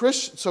 So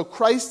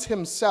Christ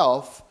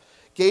himself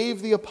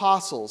gave the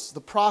apostles,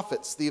 the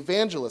prophets, the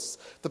evangelists,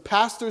 the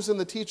pastors, and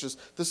the teachers.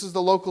 This is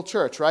the local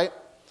church, right?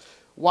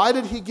 Why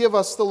did he give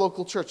us the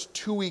local church?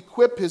 To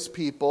equip his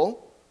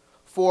people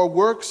for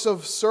works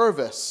of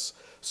service,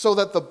 so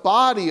that the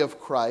body of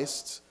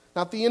Christ,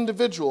 not the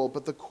individual,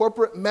 but the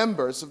corporate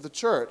members of the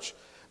church,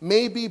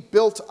 may be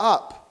built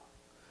up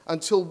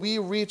until we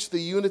reach the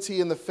unity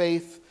in the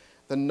faith,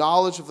 the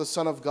knowledge of the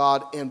Son of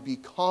God, and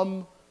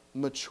become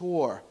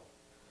mature,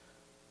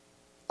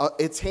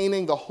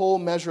 attaining the whole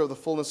measure of the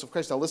fullness of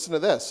Christ. Now listen to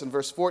this in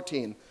verse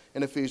 14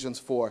 in Ephesians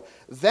 4.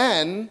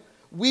 Then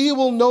we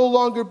will no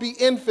longer be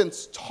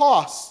infants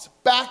tossed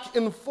back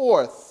and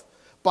forth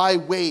by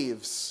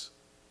waves.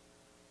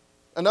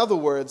 In other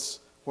words,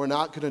 we're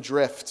not going to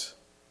drift.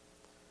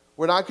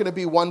 We're not going to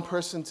be one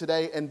person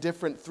today and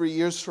different 3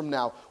 years from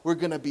now. We're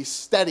going to be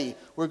steady.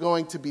 We're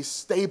going to be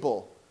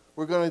stable.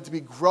 We're going to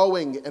be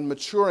growing and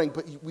maturing,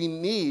 but we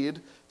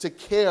need to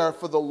care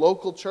for the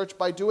local church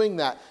by doing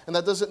that. And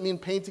that doesn't mean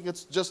painting,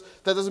 that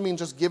doesn't mean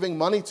just giving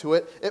money to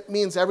it. It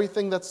means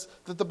everything that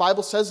the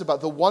Bible says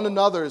about the one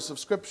another's of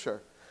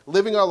Scripture.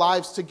 Living our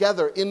lives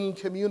together in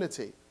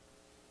community.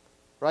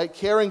 Right?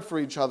 Caring for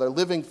each other,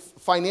 living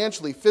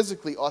financially,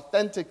 physically,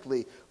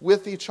 authentically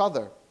with each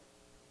other.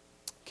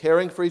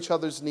 Caring for each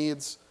other's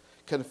needs,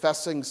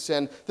 confessing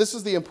sin. This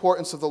is the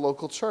importance of the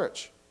local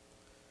church.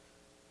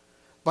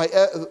 By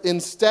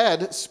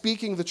instead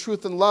speaking the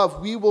truth in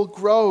love, we will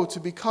grow to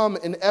become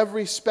in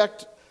every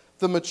respect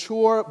the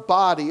mature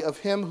body of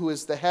him who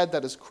is the head,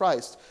 that is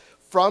Christ.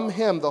 From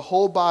him, the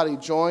whole body,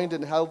 joined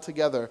and held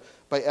together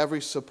by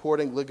every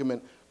supporting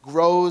ligament,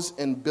 grows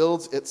and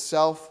builds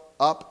itself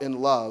up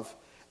in love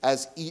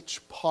as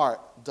each part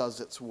does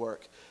its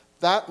work.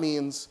 That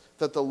means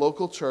that the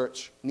local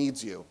church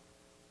needs you.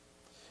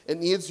 It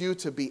needs you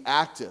to be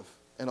active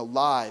and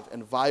alive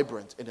and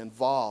vibrant and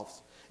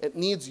involved. It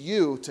needs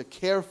you to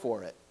care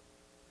for it.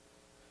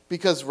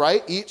 Because,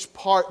 right, each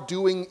part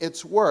doing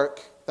its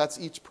work, that's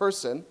each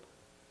person,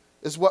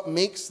 is what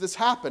makes this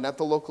happen at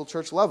the local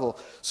church level.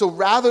 So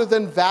rather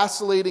than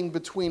vacillating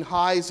between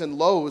highs and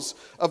lows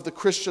of the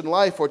Christian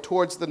life or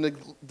towards the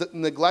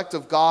neglect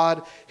of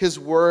God, His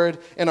Word,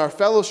 and our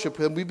fellowship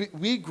with Him,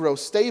 we grow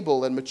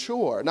stable and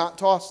mature, not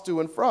tossed to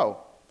and fro.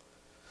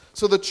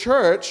 So the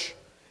church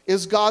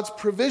is God's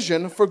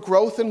provision for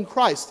growth in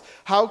Christ.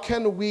 How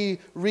can we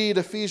read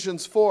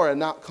Ephesians 4 and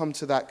not come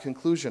to that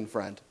conclusion,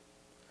 friend?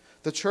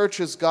 The church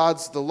is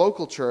the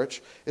local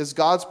church is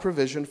God's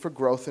provision for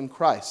growth in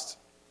Christ.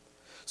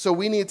 So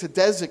we need to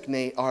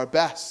designate our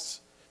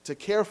best to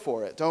care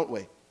for it, don't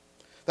we?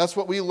 That's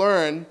what we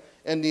learn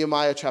in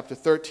Nehemiah chapter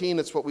 13.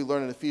 It's what we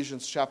learn in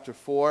Ephesians chapter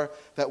 4,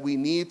 that we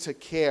need to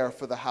care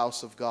for the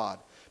house of God.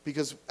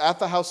 Because at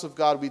the house of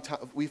God,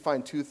 we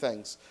find two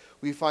things.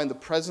 We find the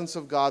presence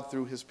of God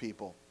through His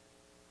people.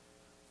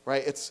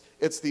 Right? It's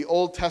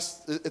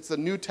the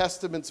New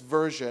Testament's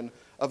version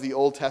of the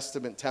Old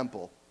Testament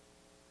temple.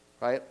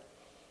 Right?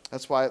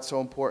 That's why it's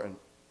so important.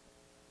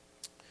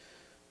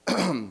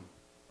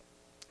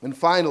 And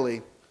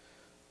finally,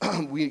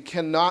 we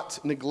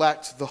cannot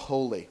neglect the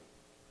holy.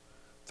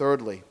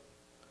 Thirdly,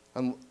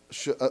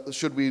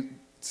 should we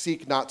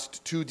seek not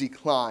to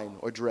decline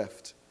or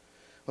drift.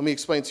 Let me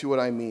explain to you what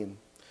I mean.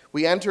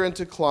 We enter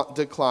into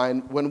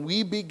decline when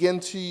we begin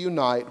to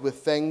unite with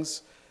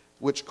things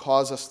which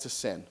cause us to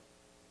sin.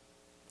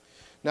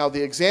 Now,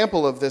 the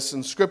example of this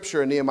in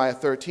Scripture in Nehemiah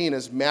 13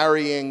 is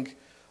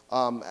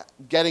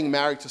getting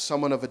married to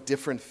someone of a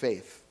different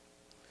faith.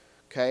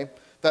 Okay?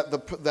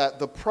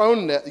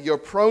 Your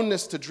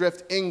proneness to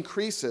drift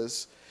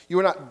increases. You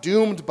are not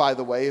doomed, by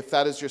the way, if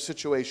that is your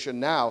situation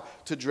now,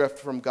 to drift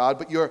from God,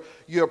 but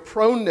your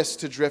proneness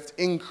to drift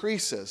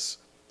increases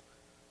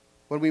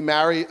when we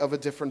marry of a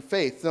different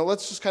faith. Now,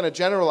 let's just kind of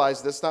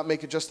generalize this, not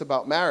make it just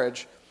about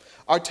marriage.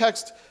 Our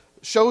text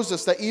shows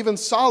us that even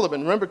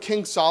Solomon, remember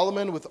King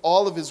Solomon with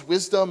all of his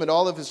wisdom and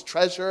all of his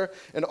treasure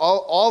and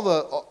all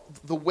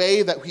the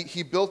way that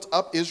he built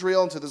up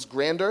Israel into this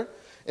grandeur?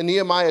 In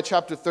Nehemiah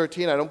chapter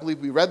 13, I don't believe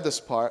we read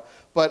this part,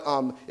 but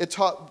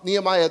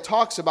Nehemiah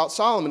talks about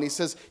Solomon. He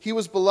says, he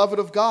was beloved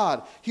of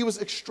God. He was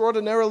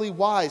extraordinarily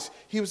wise.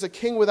 He was a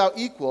king without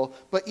equal,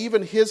 but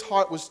even his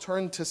heart was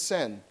turned to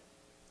sin.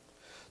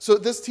 So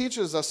this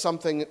teaches us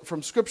something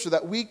from Scripture,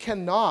 that we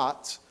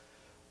cannot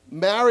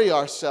marry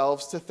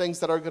ourselves to things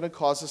that are going to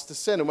cause us to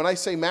sin. And when I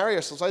say marry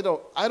ourselves,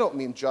 I don't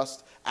mean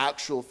just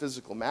actual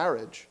physical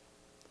marriage.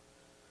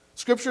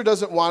 Scripture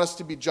doesn't want us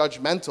to be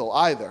judgmental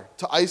either,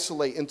 to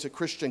isolate into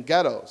Christian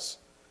ghettos.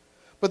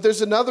 But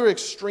there's another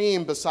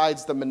extreme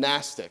besides the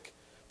monastic,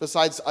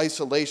 besides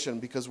isolation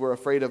because we're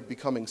afraid of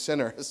becoming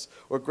sinners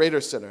or greater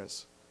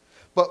sinners.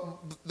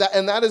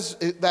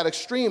 That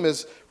extreme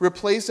is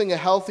replacing a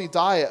healthy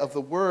diet of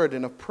the Word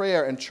and of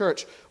prayer and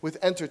church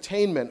with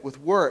entertainment, with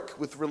work,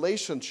 with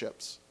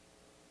relationships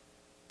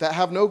that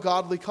have no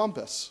godly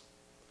compass.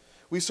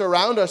 We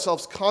surround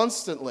ourselves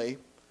constantly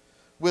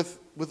with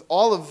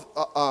all of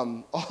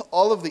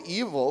the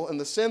evil and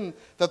the sin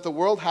that the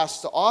world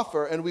has to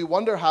offer, and we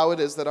wonder how it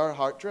is that our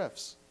heart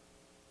drifts.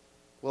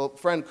 Well,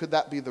 friend, could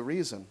that be the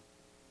reason?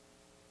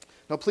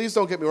 Now, please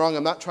don't get me wrong.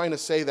 I'm not trying to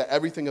say that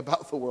everything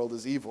about the world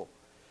is evil.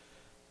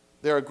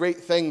 There are great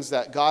things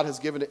that God has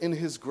given in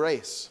His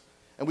grace,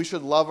 and we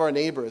should love our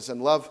neighbors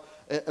and love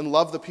and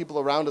love the people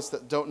around us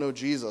that don't know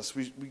Jesus.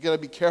 We got to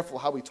be careful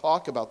how we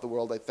talk about the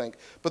world, I think.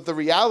 But the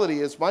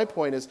reality is, my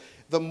point is,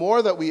 the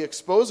more that we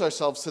expose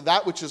ourselves to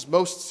that which is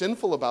most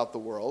sinful about the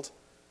world,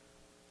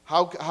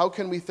 how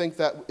can we think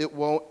that it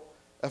won't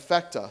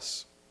affect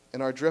us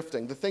in our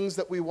drifting? The things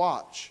that we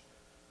watch,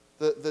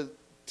 the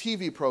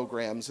TV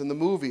programs and the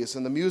movies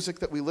and the music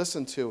that we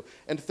listen to,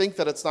 and think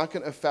that it's not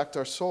going to affect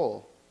our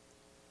soul.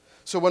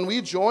 So when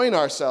we join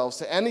ourselves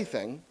to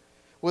anything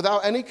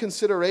without any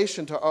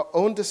consideration to our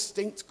own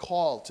distinct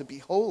call to be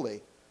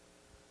holy,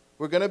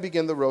 we're going to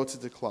begin the road to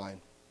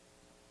decline,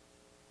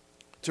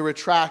 to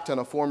retract on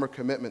a former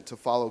commitment to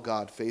follow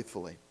God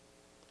faithfully.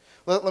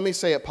 Let me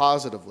say it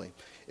positively.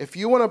 If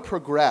you want to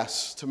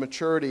progress to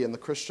maturity in the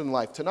Christian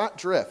life, to not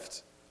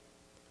drift,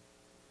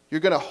 you're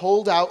going to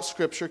hold out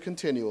Scripture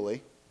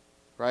continually,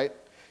 right?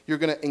 You're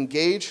going to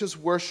engage His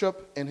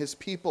worship and His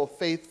people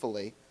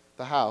faithfully,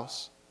 the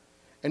house,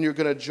 and you're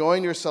going to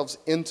join yourselves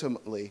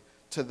intimately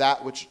to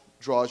that which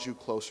draws you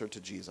closer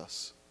to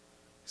Jesus.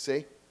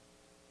 See?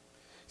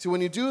 See, when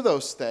you do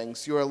those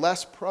things, you are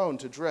less prone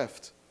to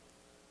drift,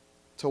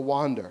 to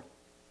wander.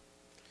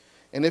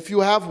 And if you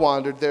have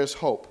wandered, there's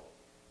hope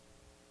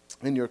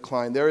in your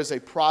climb. There is a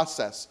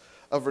process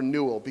of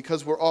renewal.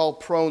 Because we're all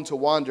prone to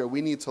wander,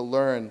 we need to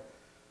learn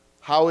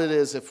how it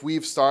is if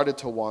we've started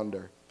to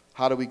wander.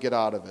 How do we get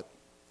out of it?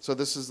 So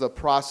this is the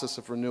process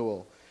of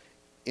renewal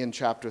in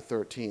chapter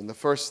 13. The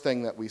first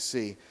thing that we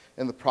see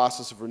in the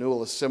process of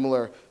renewal is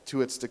similar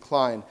to its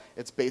decline.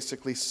 It's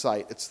basically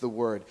sight. It's the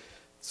word.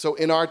 So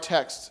in our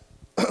text,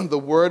 the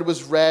word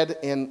was read,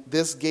 and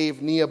this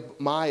gave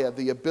Nehemiah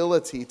the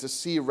ability to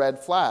see red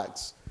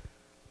flags.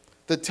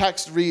 The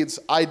text reads,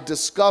 I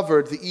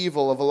discovered the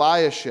evil of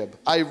Eliashib.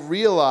 I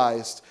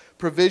realized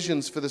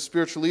provisions for the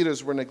spiritual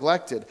leaders were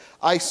neglected.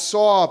 I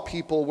saw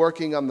people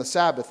working on the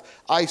Sabbath.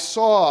 I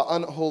saw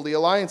unholy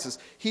alliances.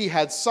 He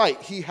had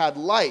sight. He had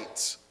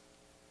light.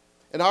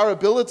 And our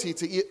ability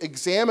to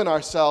examine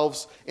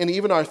ourselves and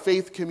even our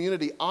faith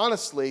community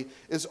honestly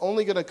is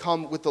only going to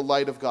come with the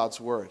light of God's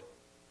word.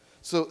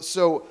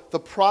 So the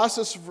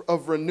process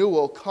of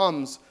renewal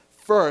comes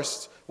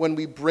first when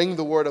we bring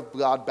the word of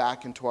God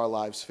back into our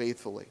lives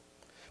faithfully,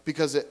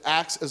 because it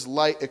acts as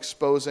light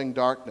exposing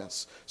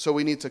darkness. So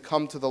we need to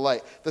come to the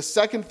light. The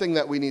second thing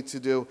that we need to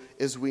do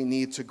is we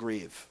need to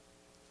grieve.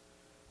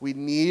 We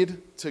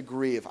need to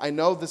grieve. I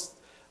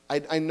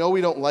know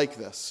we don't like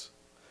this,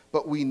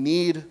 but we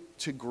need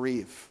to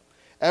grieve.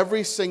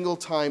 Every single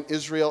time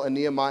Israel and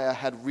Nehemiah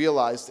had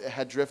realized it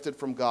had drifted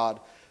from God,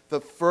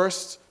 the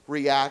first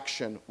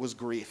reaction was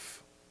grief.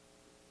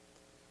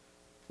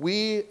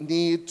 We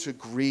need to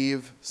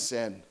grieve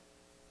sin.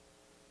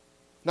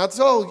 Not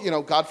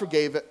so, God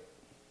forgave it.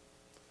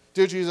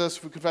 Dear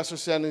Jesus, we confess our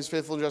sin, He's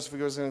faithful and just to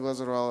forgive us and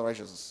cleanse us from all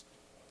unrighteousness.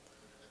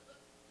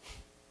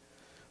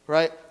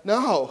 Right?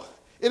 No.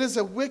 It is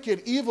a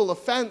wicked, evil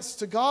offense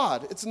to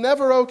God. It's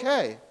never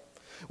okay.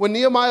 When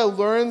Nehemiah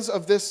learns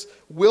of this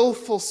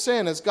willful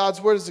sin as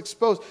God's word is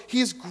exposed,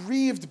 he's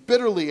grieved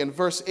bitterly in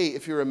verse 8,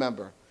 if you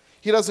remember.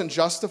 He doesn't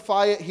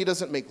justify it. He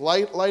doesn't make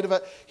light of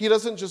it. He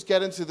doesn't just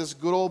get into this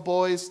good old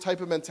boys type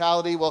of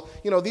mentality. Well,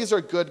 these are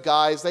good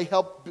guys. They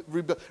help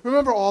rebuild.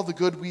 Remember all the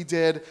good we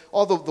did,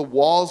 all the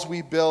walls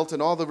we built,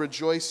 and all the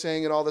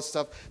rejoicing and all this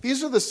stuff.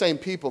 These are the same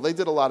people. They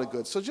did a lot of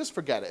good. So just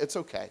forget it. It's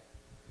okay.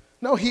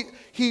 No, he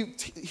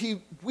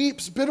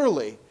weeps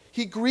bitterly.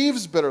 He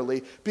grieves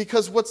bitterly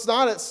because what's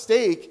not at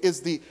stake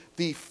is the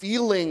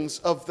feelings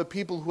of the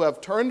people who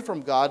have turned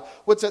from God.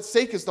 What's at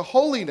stake is the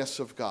holiness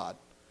of God.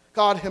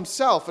 God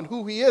himself and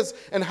who he is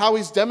and how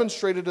he's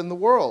demonstrated in the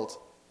world.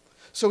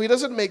 So he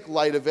doesn't make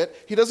light of it.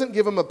 He doesn't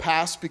give him a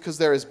pass because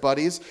they're his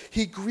buddies.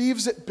 He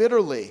grieves it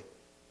bitterly.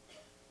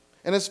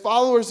 And as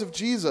followers of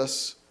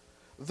Jesus,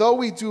 though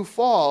we do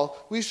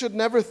fall, we should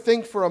never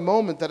think for a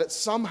moment that it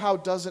somehow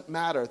doesn't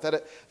matter,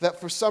 that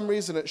for some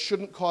reason it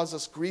shouldn't cause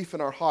us grief in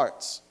our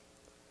hearts.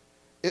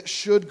 It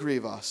should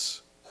grieve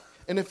us.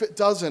 And if it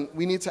doesn't,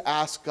 we need to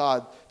ask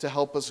God to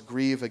help us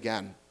grieve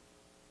again.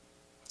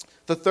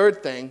 The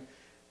third thing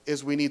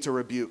is we need to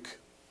rebuke.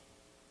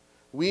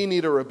 We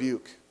need a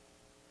rebuke.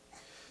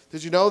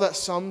 Did you know that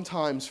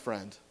sometimes,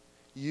 friend,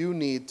 you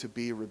need to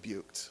be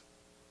rebuked?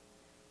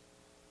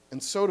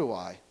 And so do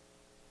I.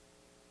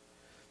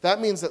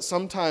 That means that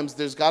sometimes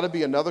there's got to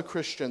be another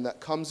Christian that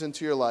comes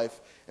into your life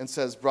and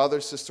says,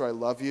 brother, sister, I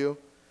love you,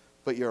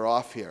 but you're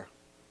off here.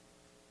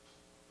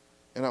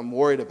 And I'm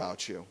worried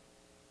about you.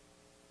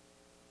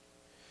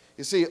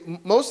 You see,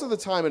 most of the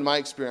time in my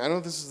experience, I don't know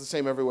if this is the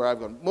same everywhere I've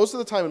gone, most of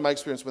the time in my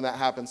experience when that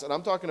happens, and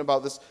I'm talking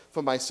about this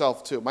for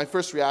myself too, my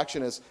first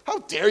reaction is, how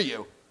dare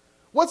you?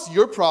 What's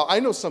your problem? I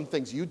know some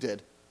things you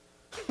did.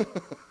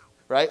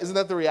 Right? Isn't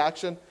that the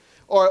reaction?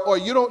 Or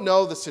you don't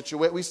know the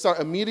situation. We start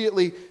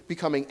immediately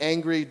becoming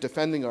angry,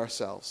 defending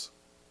ourselves.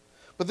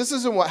 But this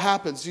isn't what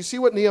happens. You see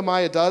what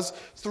Nehemiah does?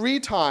 3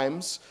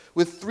 times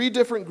with 3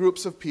 different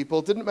groups of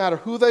people. Didn't matter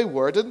who they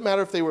were. Didn't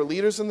matter if they were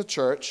leaders in the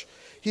church.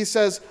 He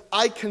says,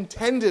 I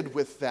contended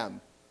with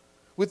them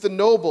with the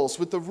nobles,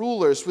 with the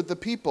rulers, with the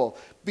people,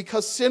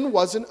 because sin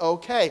wasn't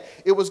okay.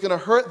 It was going to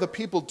hurt the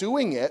people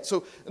doing it.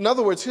 So, in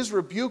other words, his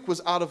rebuke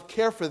was out of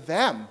care for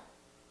them.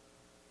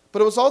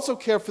 But it was also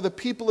care for the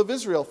people of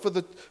Israel, for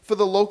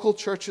the local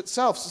church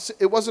itself. So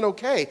it wasn't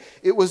okay.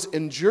 It was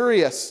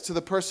injurious to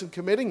the person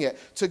committing it,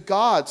 to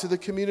God, to the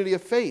community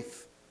of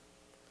faith.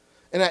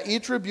 And at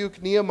each rebuke,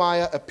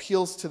 Nehemiah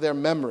appeals to their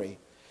memory.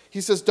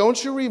 He says,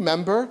 don't you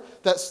remember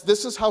that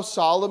this is how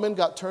Solomon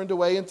got turned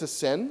away into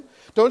sin?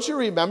 Don't you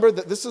remember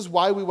that this is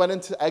why we went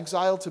into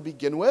exile to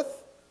begin with?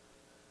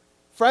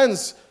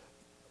 Friends,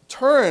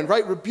 turn,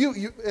 right? Rebuke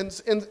you. And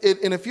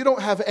if you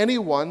don't have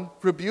anyone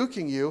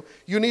rebuking you,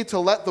 you need to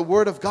let the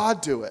Word of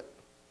God do it.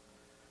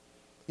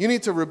 You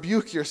need to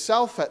rebuke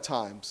yourself at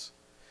times.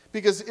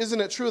 Because isn't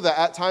it true that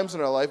at times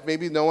in our life,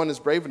 maybe no one is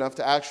brave enough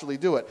to actually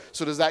do it?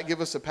 So does that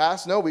give us a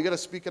pass? No, we got to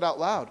speak it out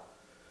loud.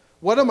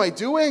 What am I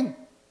doing?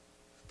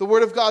 The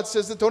Word of God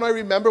says that, don't I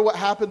remember what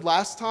happened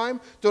last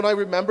time? Don't I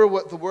remember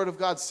what the Word of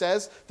God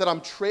says? That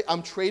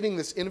I'm trading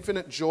this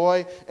infinite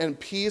joy and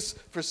peace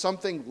for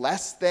something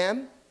less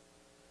than?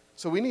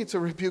 So we need to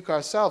rebuke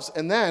ourselves.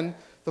 And then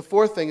the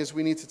fourth thing is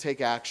we need to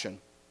take action.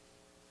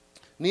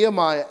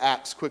 Nehemiah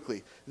acts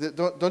quickly.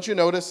 Don't you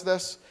notice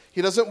this?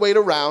 He doesn't wait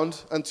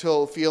around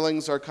until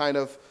feelings are kind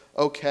of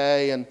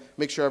okay and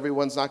make sure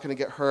everyone's not going to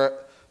get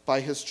hurt by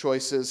his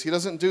choices. He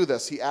doesn't do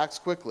this. He acts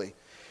quickly.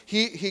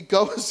 He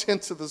goes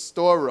into the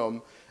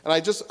storeroom, and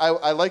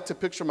I like to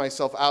picture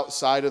myself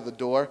outside of the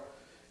door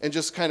and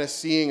just kind of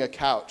seeing a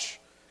couch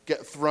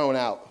get thrown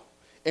out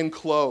and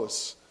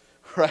clothes,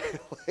 right?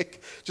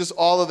 Like just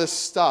all of this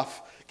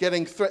stuff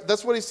getting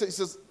that's what he says. He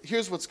says,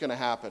 here's what's going to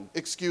happen.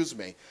 Excuse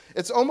me.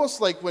 It's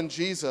almost like when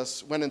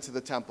Jesus went into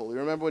the temple. You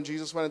remember when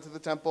Jesus went into the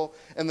temple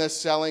and they're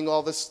selling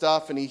all this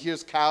stuff and he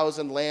hears cows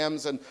and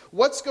lambs and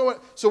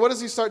so what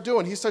does he start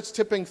doing? He starts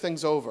tipping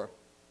things over.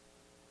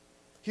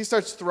 He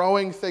starts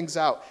throwing things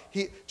out.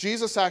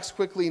 Jesus acts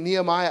quickly.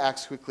 Nehemiah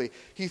acts quickly.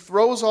 He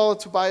throws all of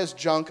Tobiah's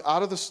junk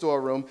out of the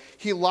storeroom.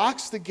 He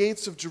locks the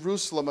gates of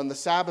Jerusalem on the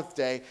Sabbath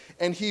day,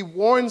 and he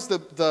warns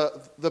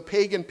the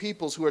pagan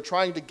peoples who are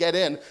trying to get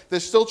in.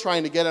 They're still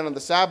trying to get in on the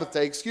Sabbath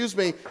day. Excuse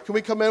me, can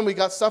we come in? We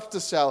got stuff to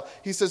sell.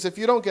 He says, if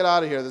you don't get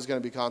out of here, there's going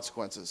to be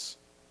consequences.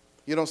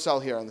 You don't sell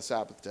here on the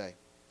Sabbath day.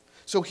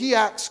 So he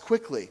acts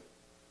quickly.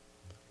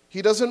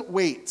 He doesn't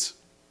wait.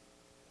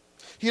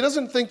 He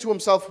doesn't think to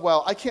himself,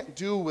 well, I can't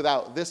do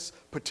without this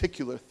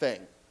particular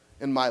thing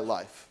in my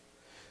life.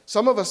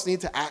 Some of us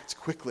need to act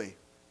quickly.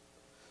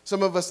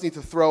 Some of us need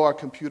to throw our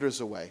computers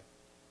away.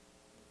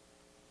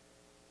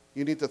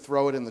 You need to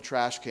throw it in the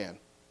trash can.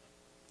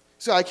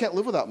 So I can't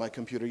live without my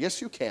computer.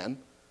 Yes, you can.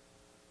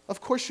 Of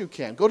course you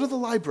can. Go to the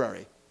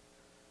library.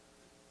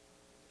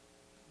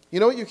 You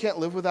know what you can't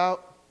live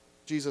without?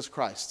 Jesus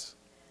Christ.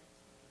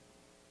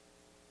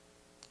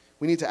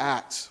 We need to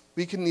act.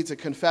 We need to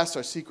confess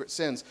our secret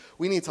sins.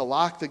 We need to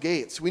lock the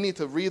gates. We need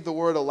to read the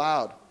Word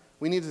aloud.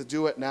 We need to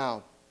do it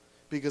now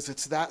because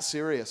it's that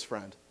serious,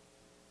 friend.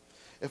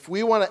 If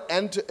we want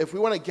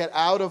to get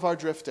out of our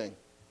drifting,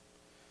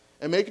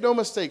 and make no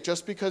mistake,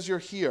 just because you're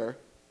here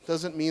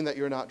doesn't mean that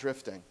you're not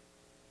drifting.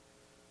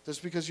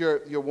 Just because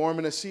you're warm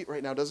in a seat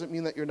right now doesn't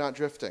mean that you're not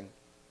drifting.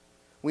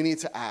 We need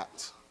to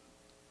act.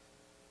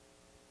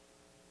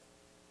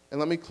 And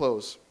let me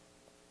close.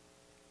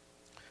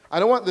 I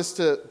don't want this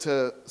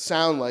to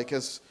sound like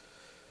as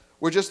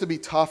we're just to be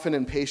tough and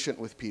impatient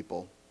with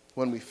people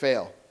when we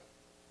fail.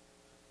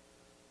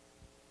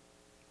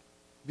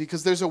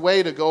 Because there's a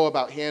way to go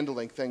about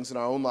handling things in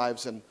our own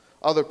lives and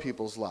other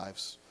people's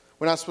lives.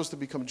 We're not supposed to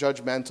become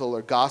judgmental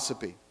or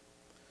gossipy.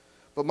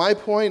 But my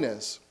point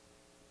is,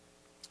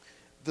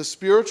 the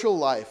spiritual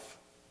life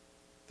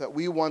that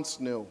we once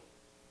knew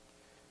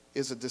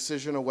is a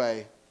decision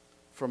away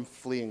from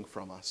fleeing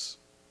from us.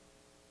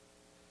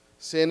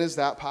 Sin is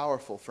that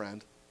powerful,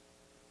 friend.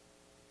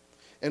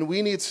 And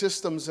we need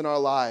systems in our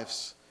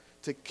lives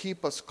to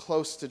keep us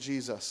close to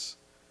Jesus,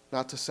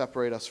 not to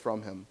separate us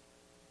from him.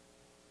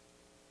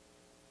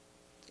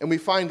 And we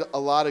find a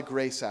lot of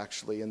grace,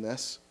 actually, in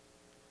this.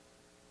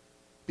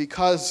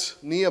 Because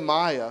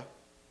Nehemiah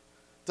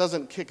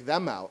doesn't kick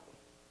them out.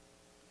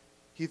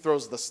 He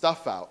throws the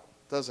stuff out,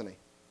 doesn't he?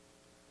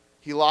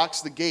 He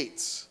locks the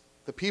gates.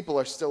 The people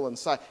are still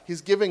inside. He's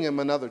giving him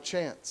another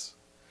chance.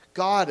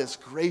 God is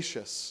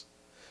gracious.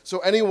 So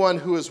anyone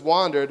who has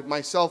wandered,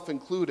 myself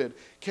included,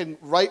 can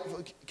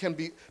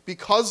be,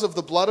 because of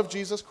the blood of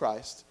Jesus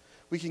Christ,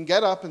 we can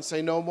get up and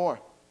say no more.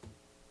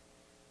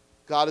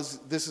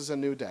 This is a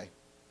new day.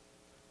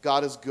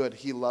 God is good.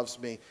 He loves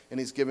me, and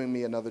he's giving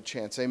me another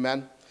chance.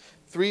 Amen?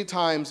 3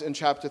 times in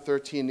chapter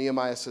 13,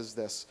 Nehemiah says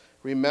this,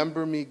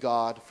 remember me,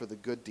 God, for the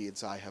good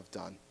deeds I have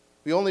done.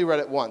 We only read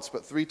it once,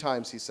 but 3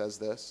 times he says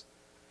this.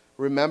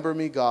 Remember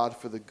me, God,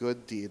 for the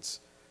good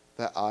deeds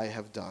that I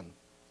have done.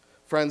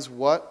 Friends,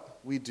 what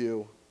we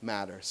do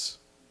matters.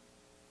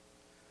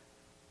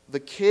 The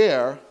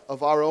care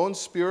of our own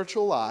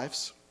spiritual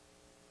lives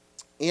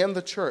and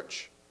the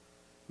church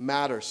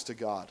matters to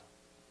God.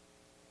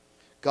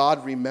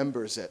 God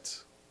remembers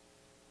it.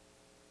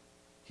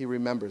 He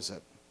remembers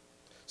it.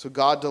 So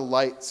God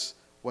delights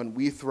when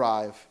we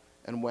thrive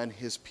and when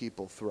his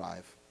people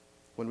thrive,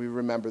 when we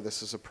remember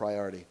this is a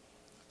priority.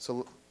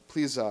 So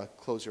please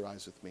close your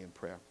eyes with me in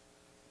prayer.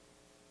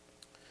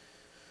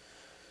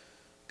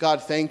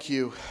 God, thank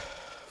you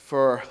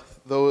for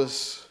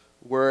those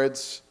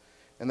words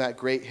and that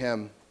great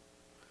hymn.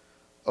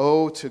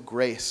 Oh, to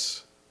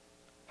grace,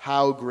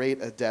 how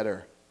great a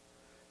debtor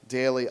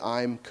daily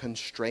I'm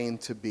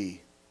constrained to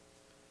be.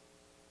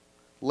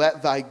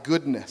 Let thy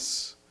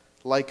goodness,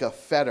 like a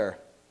fetter,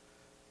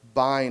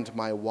 bind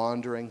my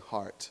wandering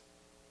heart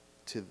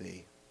to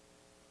thee.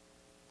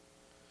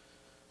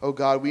 Oh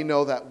God, we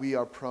know that we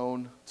are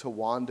prone to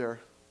wander,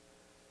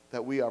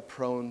 that we are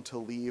prone to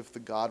leave the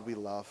God we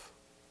love.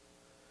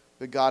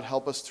 But God,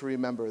 help us to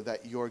remember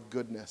that your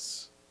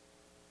goodness,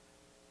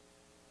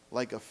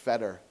 like a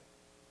fetter,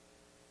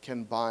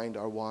 can bind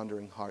our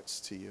wandering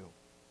hearts to you.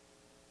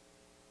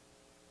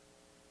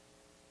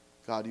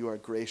 God, you are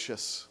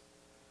gracious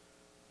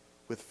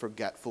with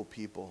forgetful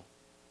people.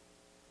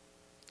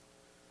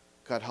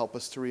 God, help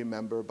us to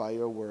remember by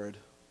your word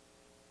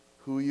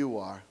who you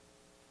are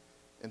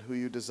and who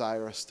you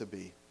desire us to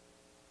be.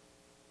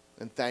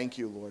 And thank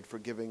you, Lord, for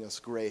giving us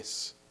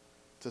grace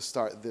to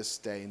start this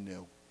day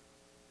new.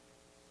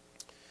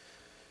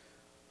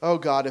 Oh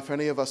God, if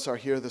any of us are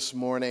here this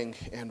morning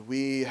and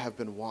we have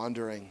been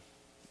wandering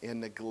and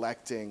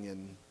neglecting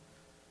and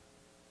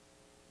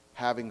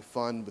having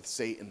fun with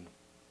Satan,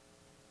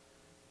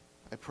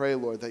 I pray,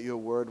 Lord, that your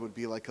word would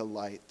be like a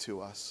light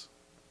to us.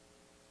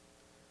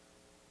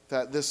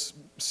 That this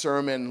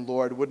sermon,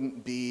 Lord,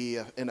 wouldn't be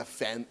an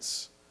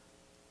offense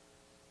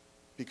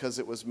because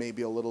it was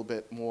maybe a little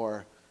bit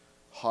more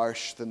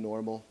harsh than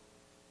normal.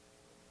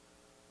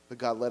 But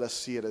God, let us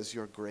see it as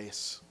your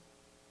grace.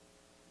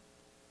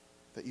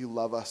 That you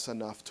love us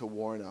enough to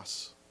warn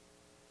us.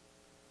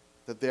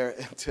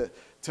 That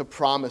to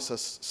promise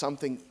us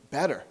something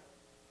better.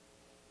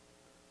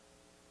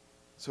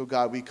 So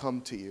God, we come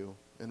to you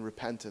in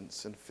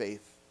repentance and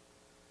faith,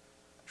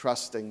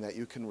 trusting that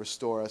you can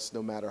restore us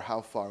no matter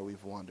how far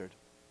we've wandered.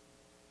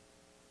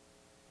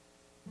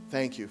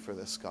 Thank you for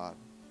this, God.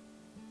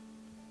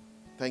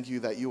 Thank you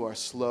that you are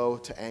slow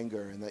to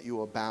anger and that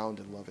you abound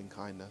in loving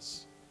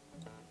kindness.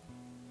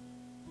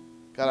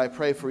 God, I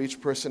pray for each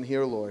person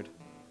here, Lord.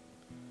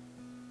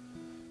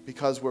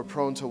 Because we're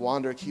prone to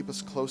wander, keep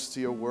us close to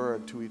your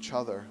word, to each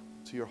other,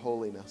 to your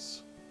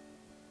holiness.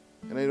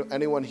 And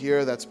anyone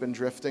here that's been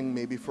drifting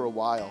maybe for a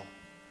while,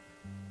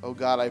 oh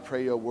God, I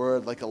pray your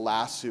word like a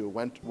lasso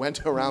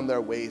went around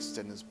their waist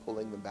and is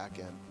pulling them back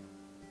in.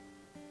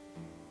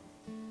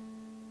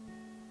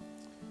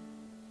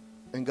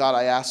 And God,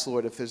 I ask,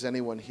 Lord, if there's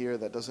anyone here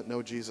that doesn't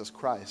know Jesus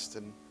Christ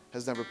and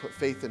has never put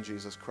faith in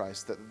Jesus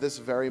Christ, that this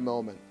very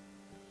moment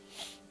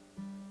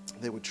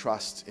they would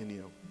trust in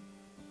you.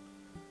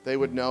 They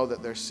would know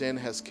that their sin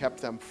has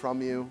kept them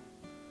from you.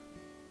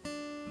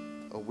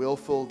 A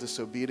willful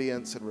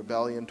disobedience and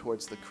rebellion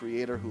towards the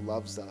Creator who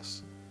loves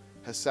us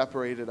has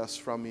separated us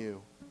from you.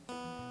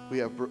 We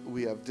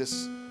have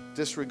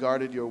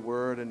disregarded your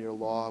word and your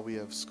law. We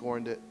have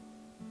scorned it.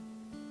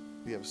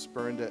 We have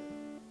spurned it.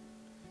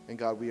 And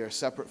God, we are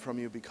separate from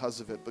you because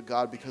of it. But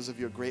God, because of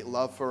your great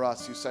love for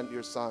us, you sent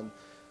your Son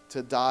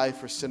to die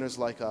for sinners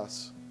like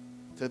us,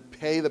 to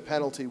pay the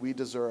penalty we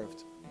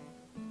deserved.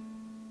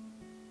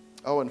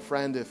 Oh, and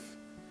friend, if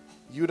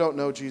you don't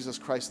know Jesus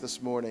Christ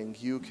this morning,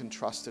 you can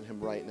trust in him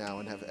right now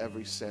and have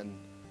every sin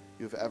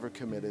you've ever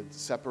committed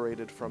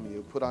separated from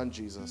you, put on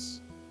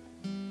Jesus,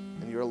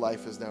 and your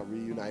life is now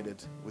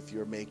reunited with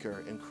your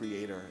Maker and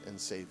Creator and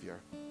Savior.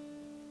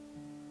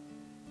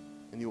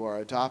 And you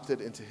are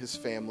adopted into his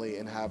family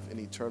and have an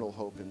eternal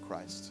hope in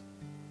Christ.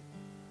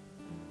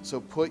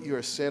 So put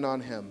your sin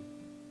on him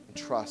and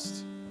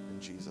trust in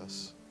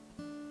Jesus.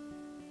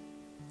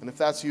 And if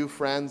that's you,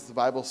 friends, the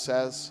Bible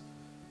says,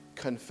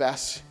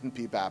 confess and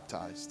be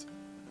baptized.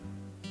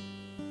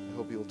 I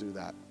hope you'll do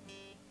that.